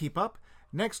folks, want to keep up?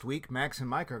 Next week, Max and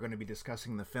Mike are going to be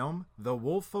discussing the film The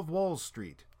Wolf of Wall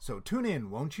Street. So tune in,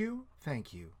 won't you?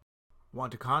 Thank you.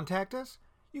 Want to contact us?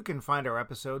 You can find our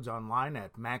episodes online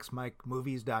at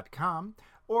maxmikemovies.com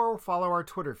or follow our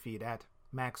Twitter feed at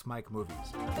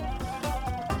maxmikemovies.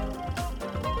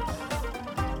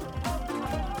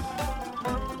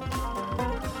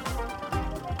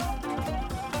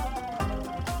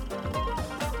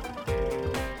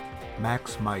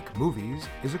 Max Mike Movies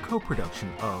is a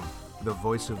co-production of The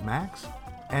Voice of Max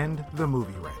and The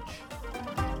Movie Wrench.